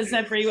butlers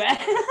everywhere.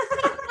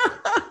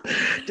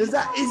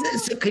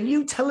 So can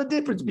you tell the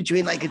difference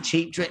between like a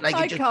cheap drink? Like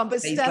I can't,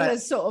 but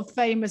Stella's sort of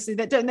famously,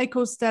 they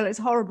call Stella, it's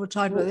a horrible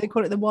title, they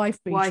call it the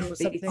wife beater or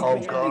something. Oh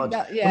God.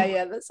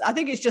 I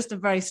think it's just a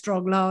very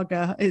strong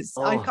lager.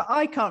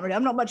 I can't really,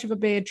 I'm not much of a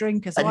beer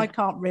drinker, so I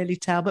can't really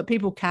tell, but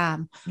people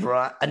can.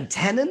 Right. And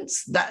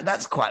Tenants,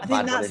 that's quite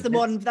bad. I think that's the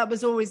one that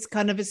was always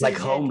kind of like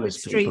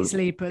homeless street people.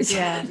 Sleepers.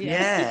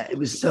 Yeah, it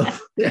was so. I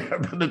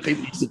remember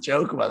people used to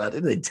joke about that,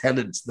 didn't they?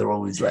 Tenants, they're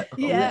always like,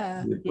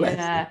 yeah.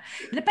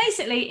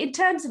 Basically, in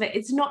terms of it,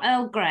 it's not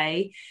Earl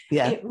Grey.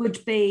 Yeah, it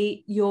would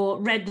be your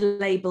red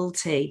label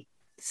tea.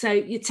 So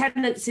your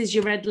Tenants is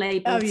your red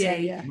label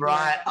tea.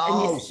 Right.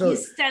 And your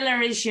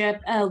Stella is your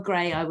Earl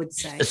Grey, I would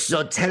say.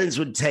 So Tenants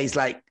would taste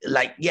like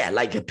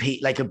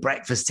a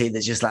breakfast tea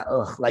that's just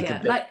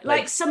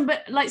like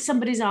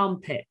somebody's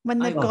armpit when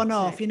they've gone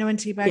off. When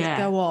tea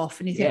bags go off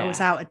and you think it's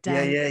out of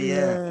date.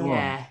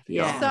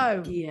 Yeah.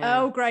 So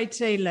Earl Grey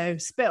tea, Lou,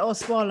 spit or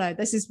swallow.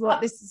 This is what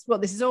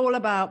this is all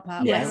about,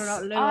 Pat. Yes. Whether or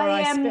not Lou or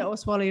I spit or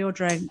swallow your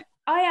drink.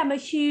 I am a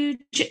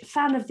huge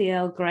fan of the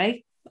Earl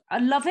Grey. I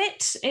love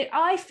it.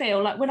 I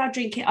feel like when I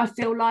drink it, I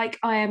feel like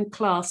I am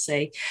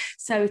classy.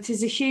 So it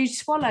is a huge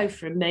swallow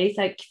from me.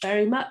 Thank you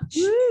very much.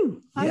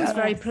 I was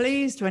very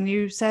pleased when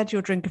you said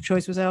your drink of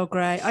choice was Earl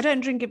Grey. I don't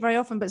drink it very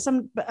often,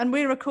 and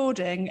we're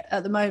recording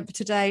at the moment for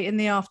today in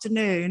the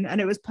afternoon, and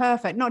it was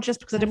perfect. Not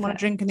just because I didn't want to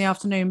drink in the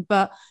afternoon,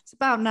 but it's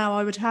about now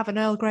I would have an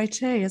Earl Grey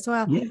tea as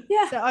well.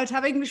 Yeah. So I'd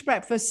have English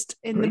breakfast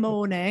in the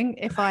morning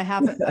if I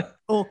have it,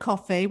 or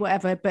coffee,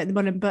 whatever. But in the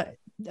morning,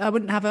 I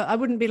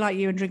wouldn't be like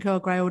you and drink Earl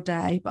Grey all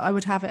day, but I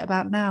would have it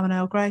about now an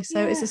Earl Grey.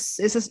 So it's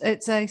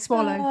a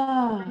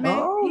swallow.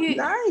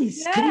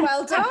 Nice. Yeah.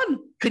 Well done.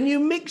 Can you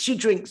mix your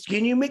drinks?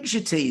 Can you mix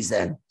your teas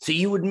then? So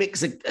you would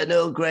mix an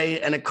Earl Grey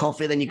and a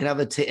coffee, then you can have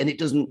a tea, and it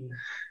doesn't.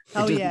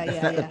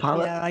 affect the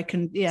palate? Yeah, I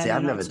can. Yeah, See,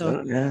 I've never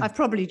done it. Yeah. I've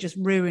probably just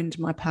ruined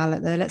my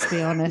palate there. Let's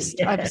be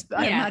honest. I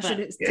imagine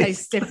it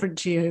tastes different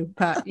to you,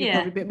 Pat. You're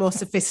probably a bit more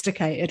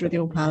sophisticated with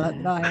your palate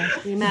than I am.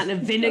 The amount of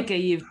vinegar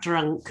you've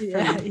drunk.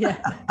 Yeah.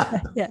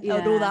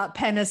 And all that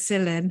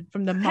penicillin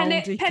from the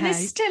mouldy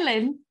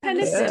penicillin.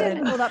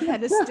 All that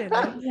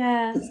penicillin.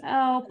 Yeah.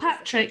 Oh,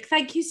 Patrick,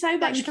 thank you so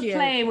much for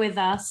playing with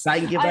us.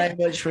 Thank you very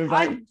much for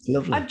inviting.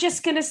 Lovely. I'm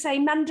just going to say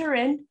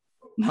Mandarin.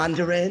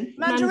 Mandarin.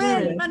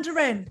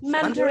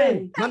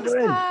 Thanks,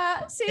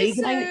 Pat. See you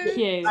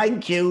soon.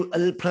 Thank you.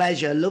 A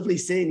pleasure. Lovely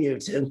seeing you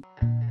too.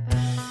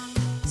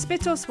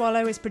 Spit or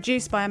Swallow is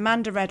produced by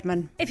Amanda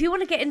Redman. If you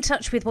want to get in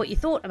touch with what you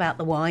thought about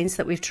the wines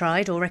that we've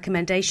tried, or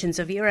recommendations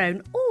of your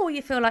own, or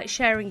you feel like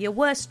sharing your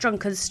worst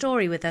drunken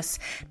story with us,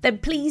 then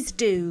please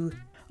do.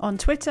 On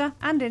Twitter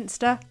and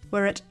Insta,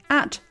 we're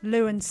at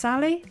Lou and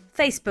Sally.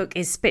 Facebook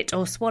is Spit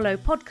or Swallow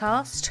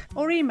Podcast.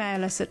 Or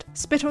email us at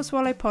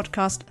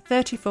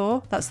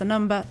spitorSwallowPodcast34, that's the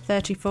number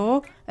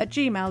 34,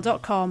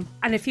 @gmail.com.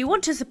 And if you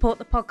want to support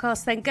the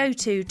podcast, then go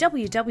to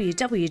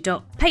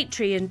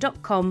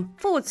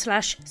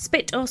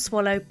www.patreon.com/Spit or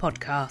Swallow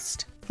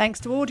Podcast. Thanks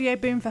to Audio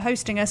Boom for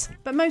hosting us,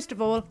 but most of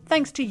all,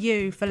 thanks to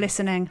you for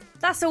listening.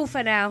 That's all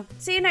for now.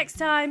 See you next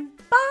time.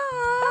 Bye!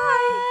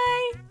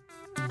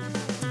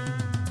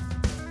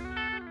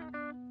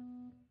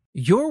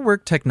 Your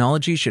work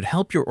technology should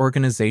help your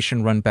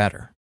organization run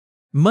better.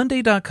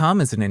 Monday.com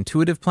is an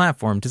intuitive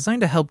platform designed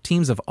to help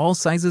teams of all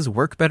sizes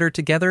work better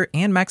together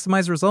and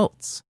maximize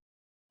results.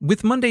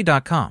 With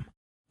Monday.com,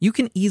 you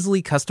can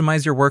easily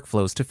customize your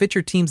workflows to fit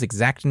your team's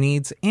exact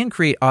needs and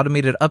create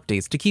automated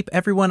updates to keep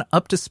everyone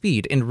up to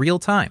speed in real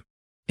time.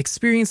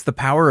 Experience the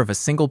power of a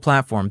single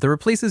platform that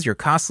replaces your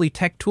costly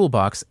tech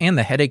toolbox and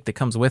the headache that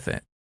comes with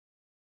it.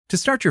 To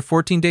start your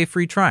 14-day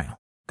free trial,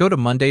 go to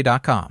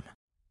Monday.com.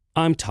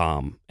 I'm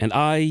Tom, and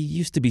I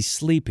used to be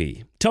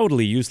sleepy,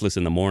 totally useless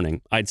in the morning.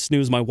 I'd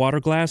snooze my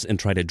water glass and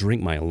try to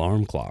drink my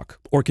alarm clock,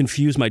 or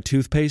confuse my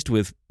toothpaste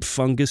with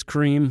fungus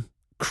cream.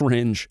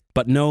 Cringe.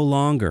 But no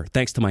longer,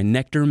 thanks to my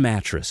Nectar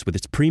mattress with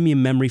its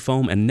premium memory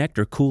foam and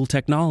Nectar Cool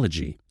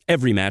technology.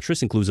 Every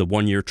mattress includes a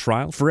 1-year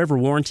trial, forever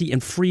warranty,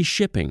 and free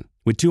shipping.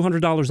 With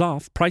 $200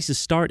 off, prices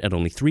start at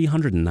only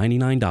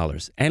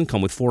 $399 and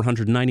come with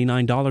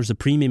 $499 of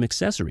premium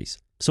accessories.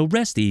 So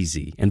rest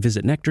easy and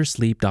visit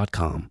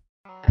NectarSleep.com.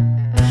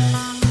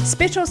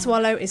 Spit or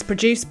Swallow is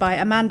produced by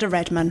Amanda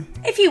Redman.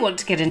 If you want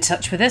to get in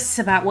touch with us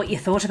about what you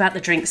thought about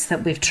the drinks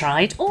that we've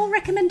tried, or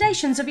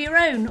recommendations of your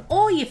own,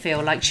 or you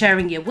feel like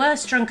sharing your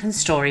worst drunken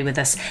story with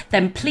us,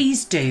 then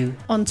please do.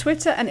 On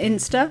Twitter and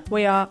Insta,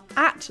 we are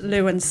at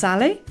Lou and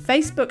Sally.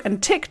 Facebook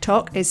and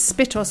TikTok is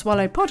Spit or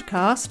Swallow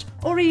Podcast,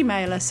 or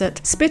email us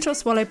at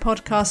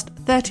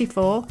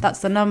spitorSwallowPodcast34, that's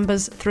the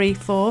numbers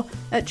 34,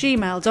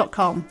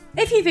 @gmail.com.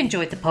 If you've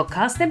enjoyed the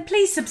podcast, then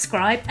please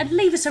subscribe and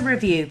leave us a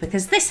review,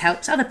 because this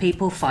helps other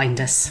people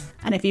find us.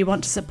 And if you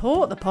want to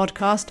support the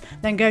podcast,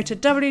 then go to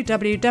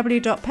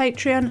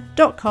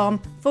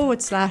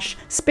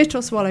www.patreon.com/Spit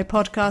or Swallow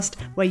Podcast,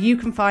 where you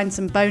can find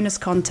some bonus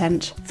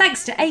content.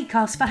 Thanks to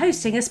Acast for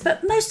hosting us,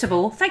 but most of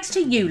all, thanks to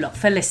you lot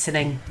for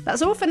listening.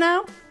 That's all for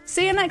now.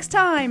 See you next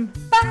time.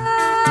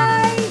 Bye!